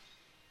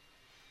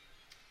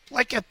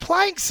 like,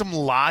 applying some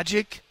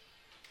logic,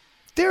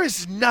 there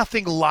is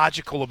nothing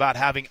logical about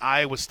having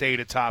Iowa State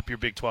atop your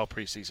Big 12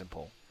 preseason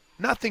poll.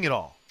 Nothing at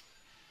all.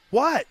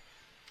 What?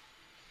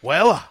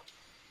 Well,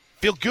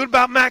 feel good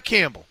about Matt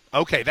Campbell.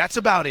 Okay, that's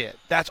about it.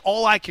 That's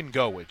all I can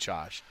go with,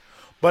 Josh.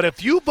 But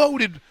if you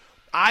voted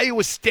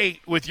Iowa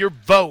State with your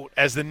vote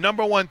as the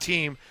number 1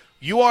 team,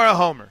 you are a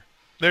homer.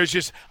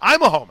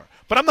 I'm a homer,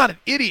 but I'm not an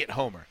idiot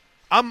homer.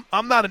 I'm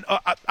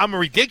a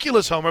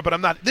ridiculous homer, but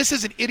I'm not. This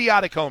is an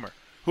idiotic homer.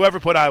 Whoever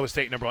put Iowa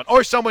State number 1,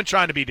 or someone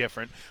trying to be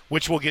different,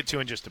 which we'll get to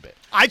in just a bit.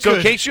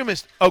 In case you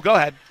missed, go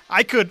ahead.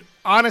 I could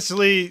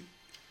honestly,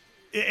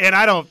 and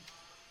I don't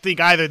think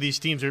either of these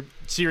teams are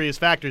serious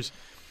factors,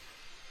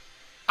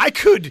 I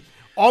could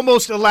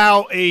almost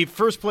allow a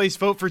first-place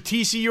vote for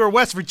TCU or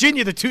West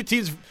Virginia. The 2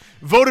 teams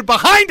voted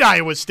behind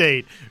Iowa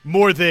State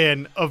more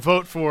than a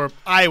vote for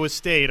Iowa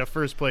State, a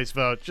first-place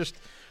vote. Just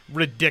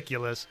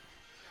ridiculous.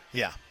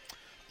 Yeah.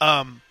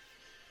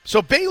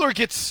 So Baylor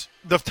gets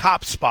the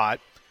top spot,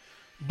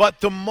 but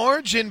the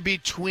margin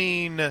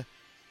between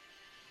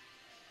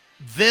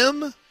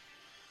them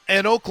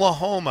and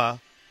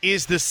Oklahoma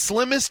is the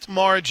slimmest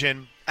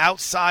margin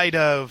outside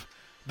of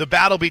the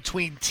battle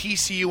between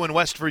TCU and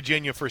West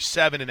Virginia for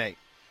 7 and 8.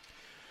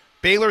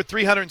 Baylor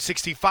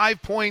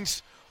 365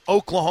 points,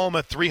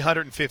 Oklahoma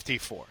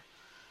 354.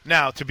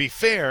 Now, to be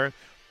fair,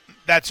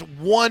 that's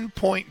 1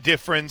 point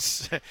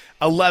difference,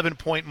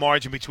 11-point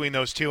margin between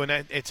those two, and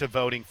it's a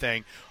voting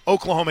thing.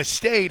 Oklahoma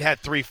State had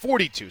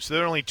 342, so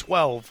they're only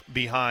 12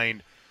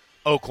 behind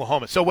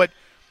Oklahoma. So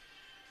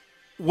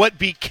what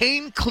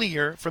became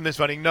clear from this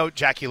voting, note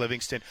Jackie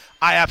Livingston,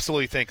 I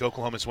absolutely think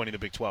Oklahoma's winning the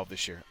Big 12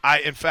 this year.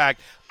 In fact,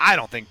 I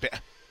don't think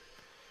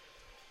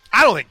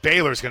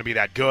Baylor's going to be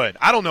that good.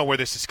 I don't know where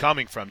this is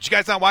coming from. Did you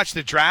guys not watch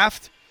the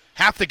draft?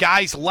 Half the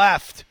guys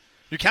left.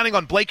 You're counting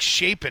on Blake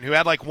Shapen, who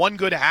had like 1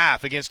 good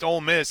half against Ole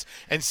Miss,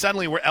 and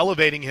suddenly we're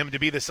elevating him to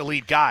be this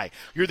elite guy.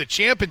 You're the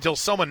champ until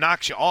someone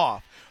knocks you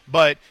off.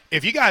 But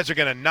if you guys are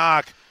going to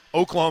knock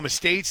Oklahoma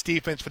State's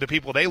defense for the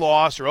people they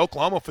lost or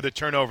Oklahoma for the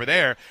turnover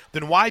there,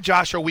 then why,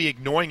 Josh, are we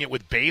ignoring it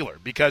with Baylor?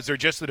 Because they're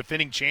just the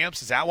defending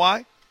champs? Is that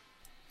why?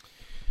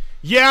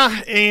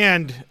 Yeah,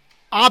 and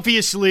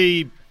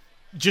obviously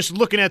just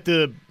looking at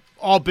the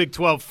all Big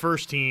 12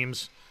 first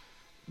teams,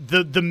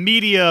 the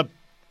media,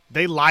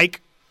 they like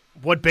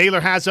what Baylor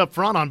has up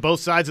front on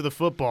both sides of the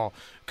football.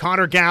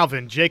 Connor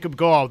Galvin, Jacob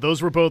Gall,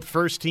 those were both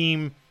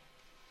first-team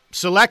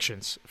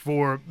selections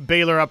for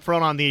Baylor up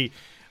front on the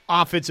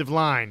offensive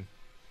line.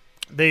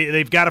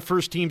 They've got a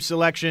first-team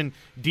selection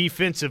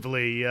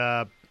defensively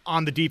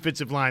on the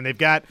defensive line. They've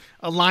got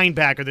a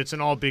linebacker that's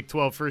an all-Big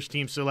 12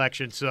 first-team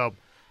selection. So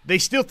they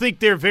still think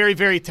they're very,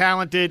 very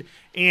talented,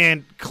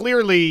 and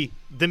clearly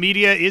the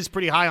media is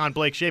pretty high on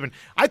Blake Shapen.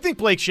 I think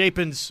Blake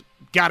Shapen's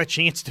got a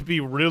chance to be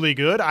really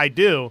good. I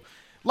do.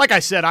 Like I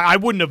said, I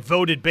wouldn't have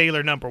voted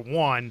Baylor number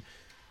 1.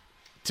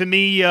 To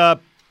me, I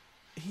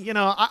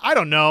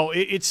don't know.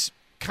 It's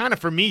kind of,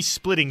 for me,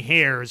 splitting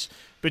hairs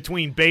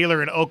between Baylor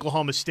and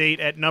Oklahoma State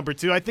at number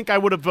 2. I think I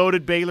would have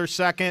voted Baylor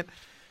second,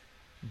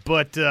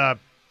 but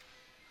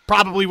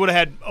probably would have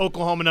had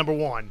Oklahoma number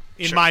 1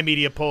 in my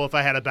media poll if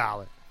I had a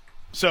ballot.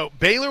 So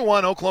Baylor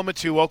 1, Oklahoma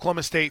 2,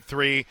 Oklahoma State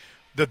 3.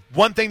 The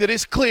one thing that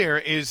is clear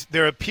is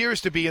there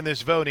appears to be in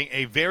this voting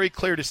a very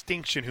clear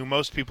distinction who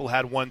most people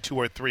had 1, 2,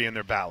 or 3 in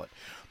their ballot,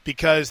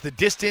 because the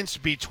distance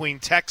between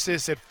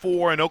Texas at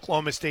 4 and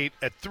Oklahoma State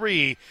at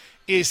 3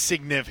 is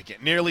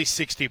significant, nearly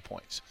 60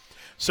 points.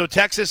 So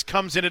Texas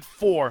comes in at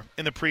 4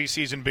 in the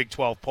preseason Big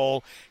 12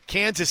 poll,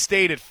 Kansas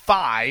State at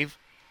 5,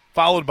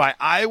 followed by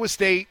Iowa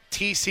State,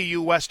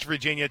 TCU, West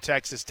Virginia,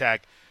 Texas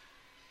Tech,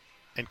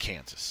 and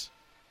Kansas.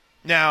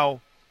 Now,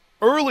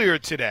 earlier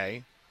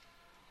today,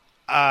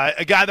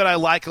 a guy that I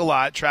like a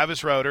lot,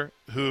 Travis Roeder,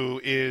 who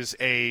is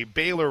a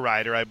Baylor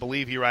writer, I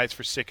believe he writes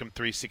for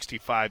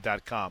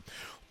Sikkim365.com,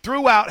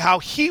 threw out how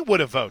he would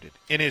have voted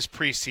in his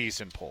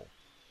preseason poll.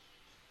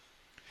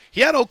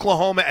 He had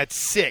Oklahoma at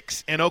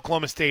 6 and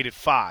Oklahoma State at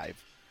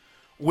 5,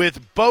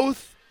 with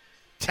both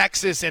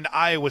Texas and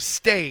Iowa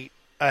State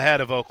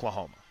ahead of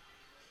Oklahoma.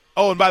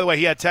 Oh, and by the way,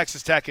 he had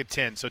Texas Tech at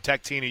 10, so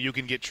Tech Tina, you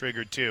can get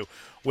triggered too,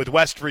 with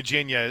West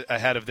Virginia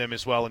ahead of them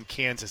as well and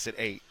Kansas at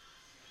 8.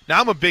 Now,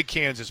 I'm a big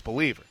Kansas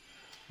believer,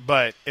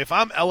 but if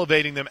I'm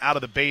elevating them out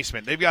of the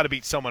basement, they've got to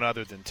beat someone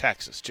other than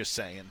Texas, just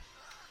saying,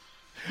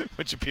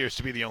 which appears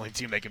to be the only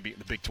team they can beat in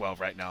the Big 12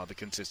 right now on a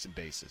consistent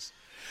basis.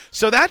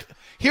 So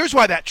here's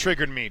why that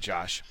triggered me,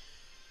 Josh,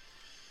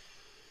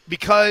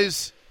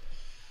 because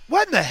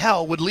what in the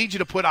hell would lead you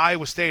to put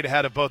Iowa State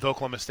ahead of both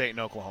Oklahoma State and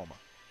Oklahoma?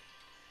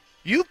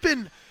 You're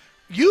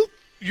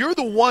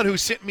the one who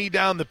sent me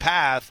down the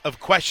path of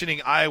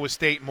questioning Iowa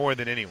State more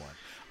than anyone.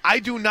 I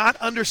do not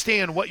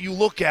understand what you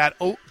look at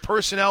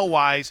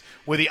personnel-wise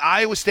with the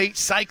Iowa State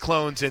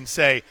Cyclones and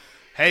say,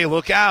 hey,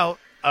 look out,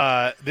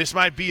 this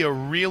might be a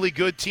really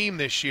good team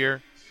this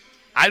year.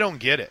 I don't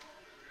get it.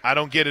 I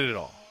don't get it at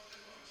all.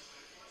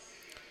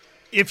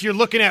 If you're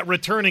looking at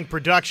returning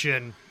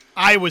production,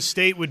 Iowa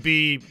State would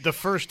be the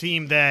first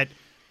team that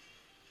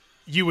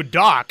you would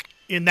dock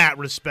in that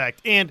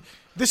respect. And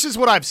this is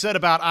what I've said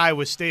about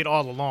Iowa State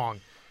all along.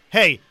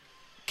 Hey,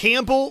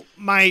 Campbell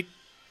might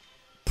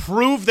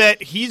prove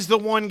that he's the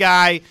one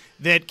guy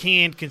that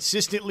can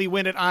consistently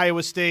win at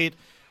Iowa State,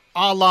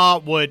 a la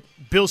what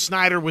Bill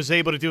Snyder was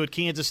able to do at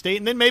Kansas State,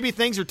 and then maybe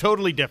things are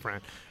totally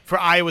different for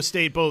Iowa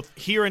State both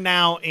here and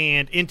now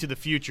and into the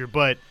future.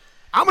 But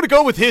I'm going to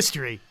go with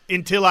history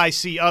until I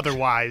see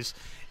otherwise,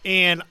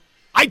 and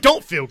I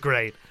don't feel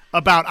great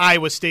about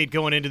Iowa State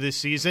going into this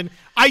season.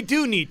 I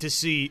do need to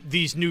see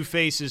these new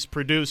faces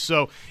produce.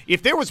 So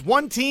if there was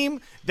one team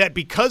that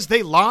because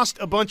they lost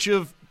a bunch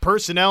of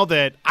personnel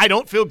that I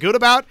don't feel good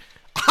about,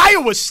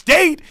 Iowa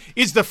State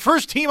is the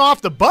first team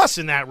off the bus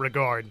in that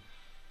regard.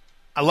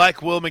 I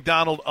like Will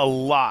McDonald a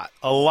lot.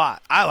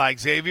 I like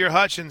Xavier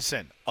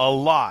Hutchinson a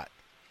lot.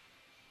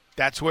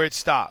 That's where it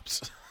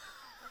stops.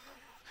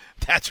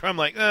 That's where I'm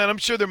like, I'm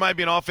sure there might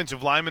be an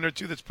offensive lineman or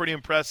two that's pretty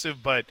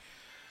impressive, but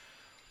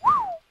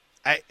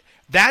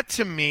that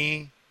to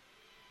me,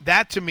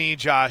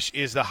 Josh,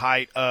 is the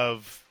height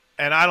of,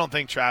 and I don't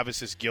think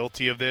Travis is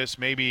guilty of this.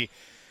 Maybe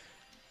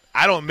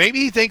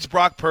he thinks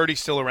Brock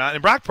Purdy's still around,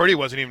 and Brock Purdy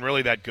wasn't even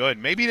really that good.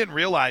 Maybe he didn't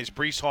realize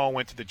Breece Hall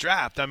went to the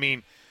draft. I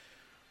mean,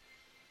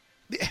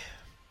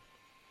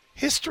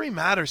 history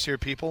matters here,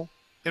 people.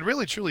 It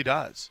really, truly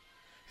does.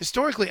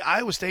 Historically,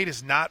 Iowa State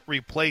has not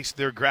replaced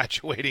their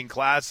graduating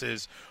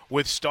classes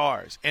with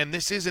stars, and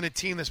this isn't a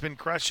team that's been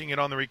crushing it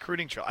on the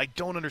recruiting trail. I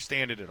don't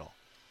understand it at all.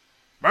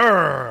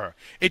 Brr.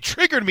 It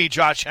triggered me,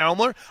 Josh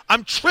Helmler.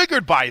 I'm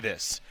triggered by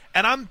this,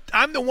 and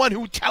I'm the one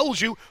who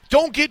tells you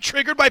don't get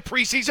triggered by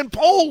preseason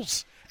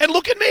polls. And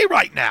look at me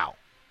right now.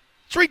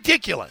 It's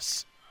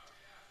ridiculous.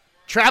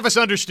 Travis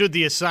understood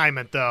the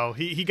assignment, though.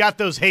 He got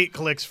those hate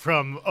clicks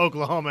from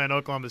Oklahoma and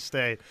Oklahoma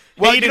State.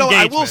 Well,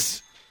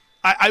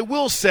 I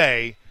will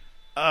say,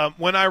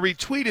 when I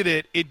retweeted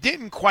it, it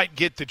didn't quite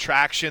get the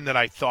traction that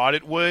I thought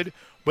it would.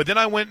 But then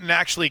I went and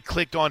actually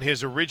clicked on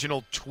his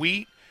original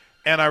tweet,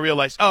 and I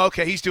realized, oh,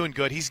 okay, he's doing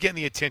good. He's getting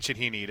the attention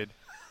he needed.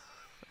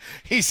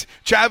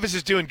 Travis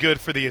is doing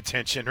good for the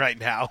attention right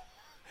now.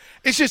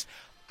 It's just,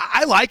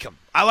 I like him.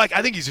 I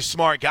think he's a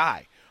smart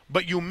guy.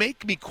 But you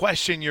make me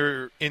question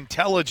your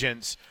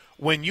intelligence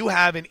when you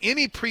have in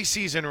any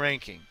preseason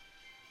ranking,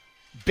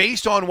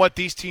 based on what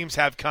these teams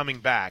have coming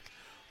back,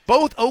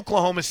 both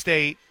Oklahoma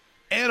State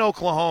and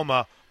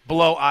Oklahoma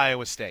below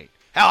Iowa State.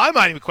 Hell, I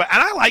might even question,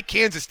 and I like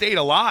Kansas State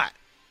a lot.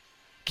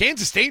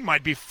 Kansas State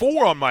might be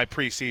 4 on my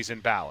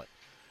preseason ballot.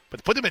 But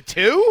to put them at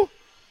 2?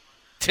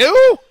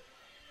 2?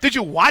 Did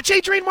you watch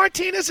Adrian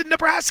Martinez in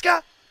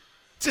Nebraska?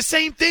 It's the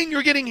same thing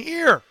you're getting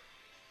here.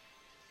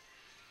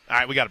 All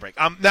right, we got a break.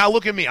 Now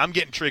look at me. I'm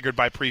getting triggered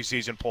by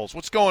preseason polls.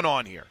 What's going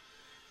on here?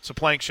 It's a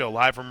Plank Show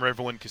live from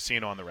Riverwind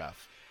Casino on the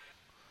Ref.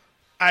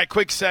 All right,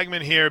 quick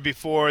segment here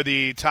before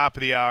the top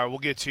of the hour. We'll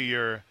get to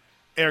your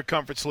Air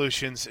Comfort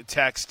Solutions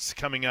texts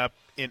coming up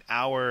in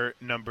hour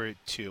number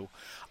 2.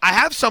 I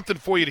have something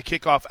for you to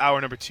kick off hour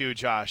number 2,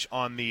 Josh,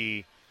 on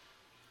the,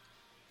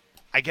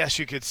 I guess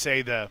you could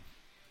say, the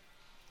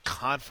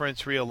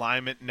conference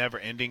realignment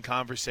never-ending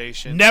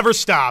conversation. Never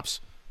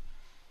stops.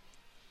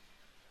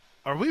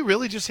 Are we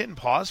really just hitting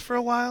pause for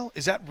a while?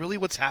 Is that really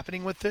what's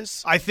happening with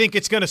this? I think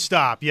it's going to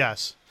stop,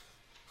 yes.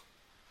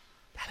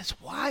 That is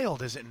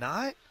wild, is it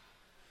not?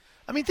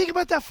 I mean, think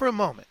about that for a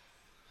moment.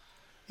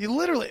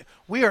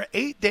 We are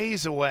 8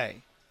 days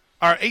away,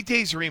 or 8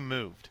 days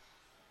removed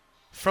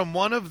from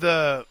one of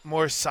the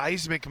more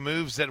seismic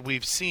moves that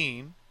we've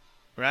seen,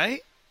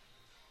 right?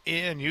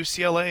 In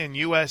UCLA and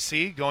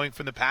USC going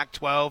from the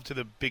Pac-12 to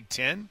the Big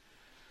Ten.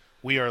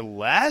 We are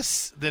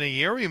less than a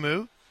year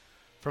removed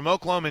from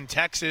Oklahoma and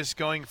Texas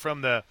going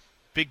from the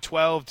Big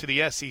 12 to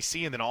the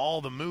SEC and then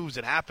all the moves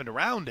that happened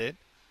around it.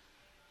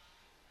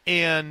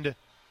 And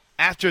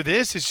after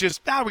this, it's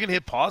just, we're going to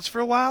hit pause for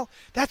a while.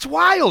 That's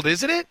wild,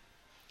 isn't it?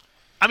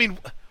 I mean,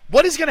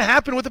 what is going to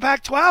happen with the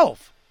Pac-12?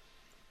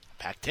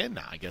 Pac-10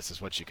 now, I guess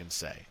is what you can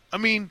say. I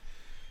mean,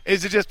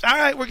 is it just, all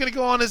right, we're going to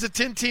go on as a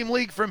 10-team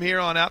league from here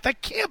on out?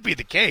 That can't be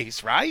the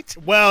case, right?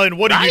 Well, and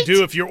what do you Right?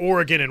 do if you're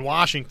Oregon and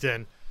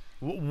Washington?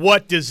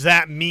 What does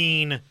that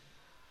mean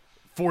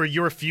for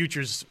your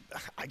futures?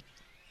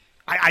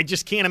 I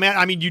just can't imagine.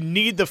 I mean, you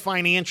need the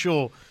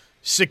financial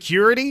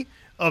security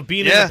of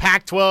being in Yeah. the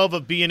Pac-12,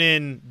 of being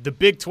in the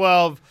Big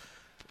 12,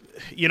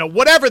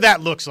 whatever that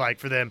looks like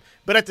for them.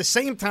 But at the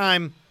same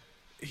time,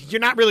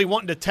 you're not really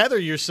wanting to tether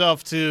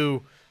yourself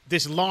to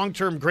this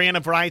long-term grant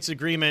of rights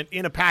agreement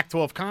in a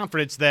Pac-12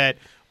 conference that,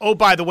 oh,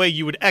 by the way,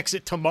 you would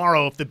exit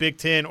tomorrow if the Big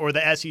Ten or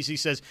the SEC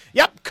says,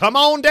 yep, come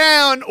on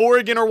down,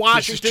 Oregon or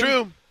Washington. This is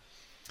true.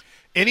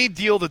 Any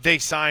deal that they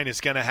sign is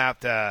probably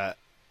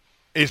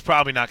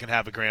not going to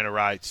have a grant of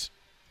rights.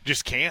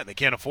 Just can't. They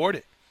can't afford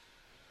it.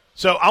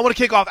 So I want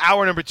to kick off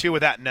hour number 2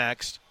 with that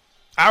next.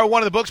 Hour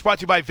 1 of the book's brought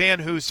to you by Van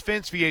Hoos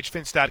Fence,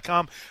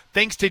 vhfence.com.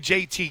 Thanks to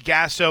JT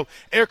Gasso.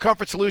 Air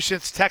Comfort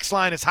Solutions text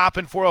line is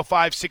hopping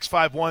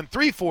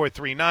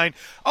 405-651-3439.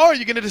 Or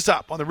you can hit us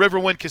up on the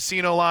Riverwind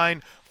Casino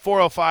line,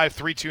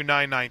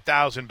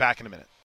 405-329-9000. Back in a minute.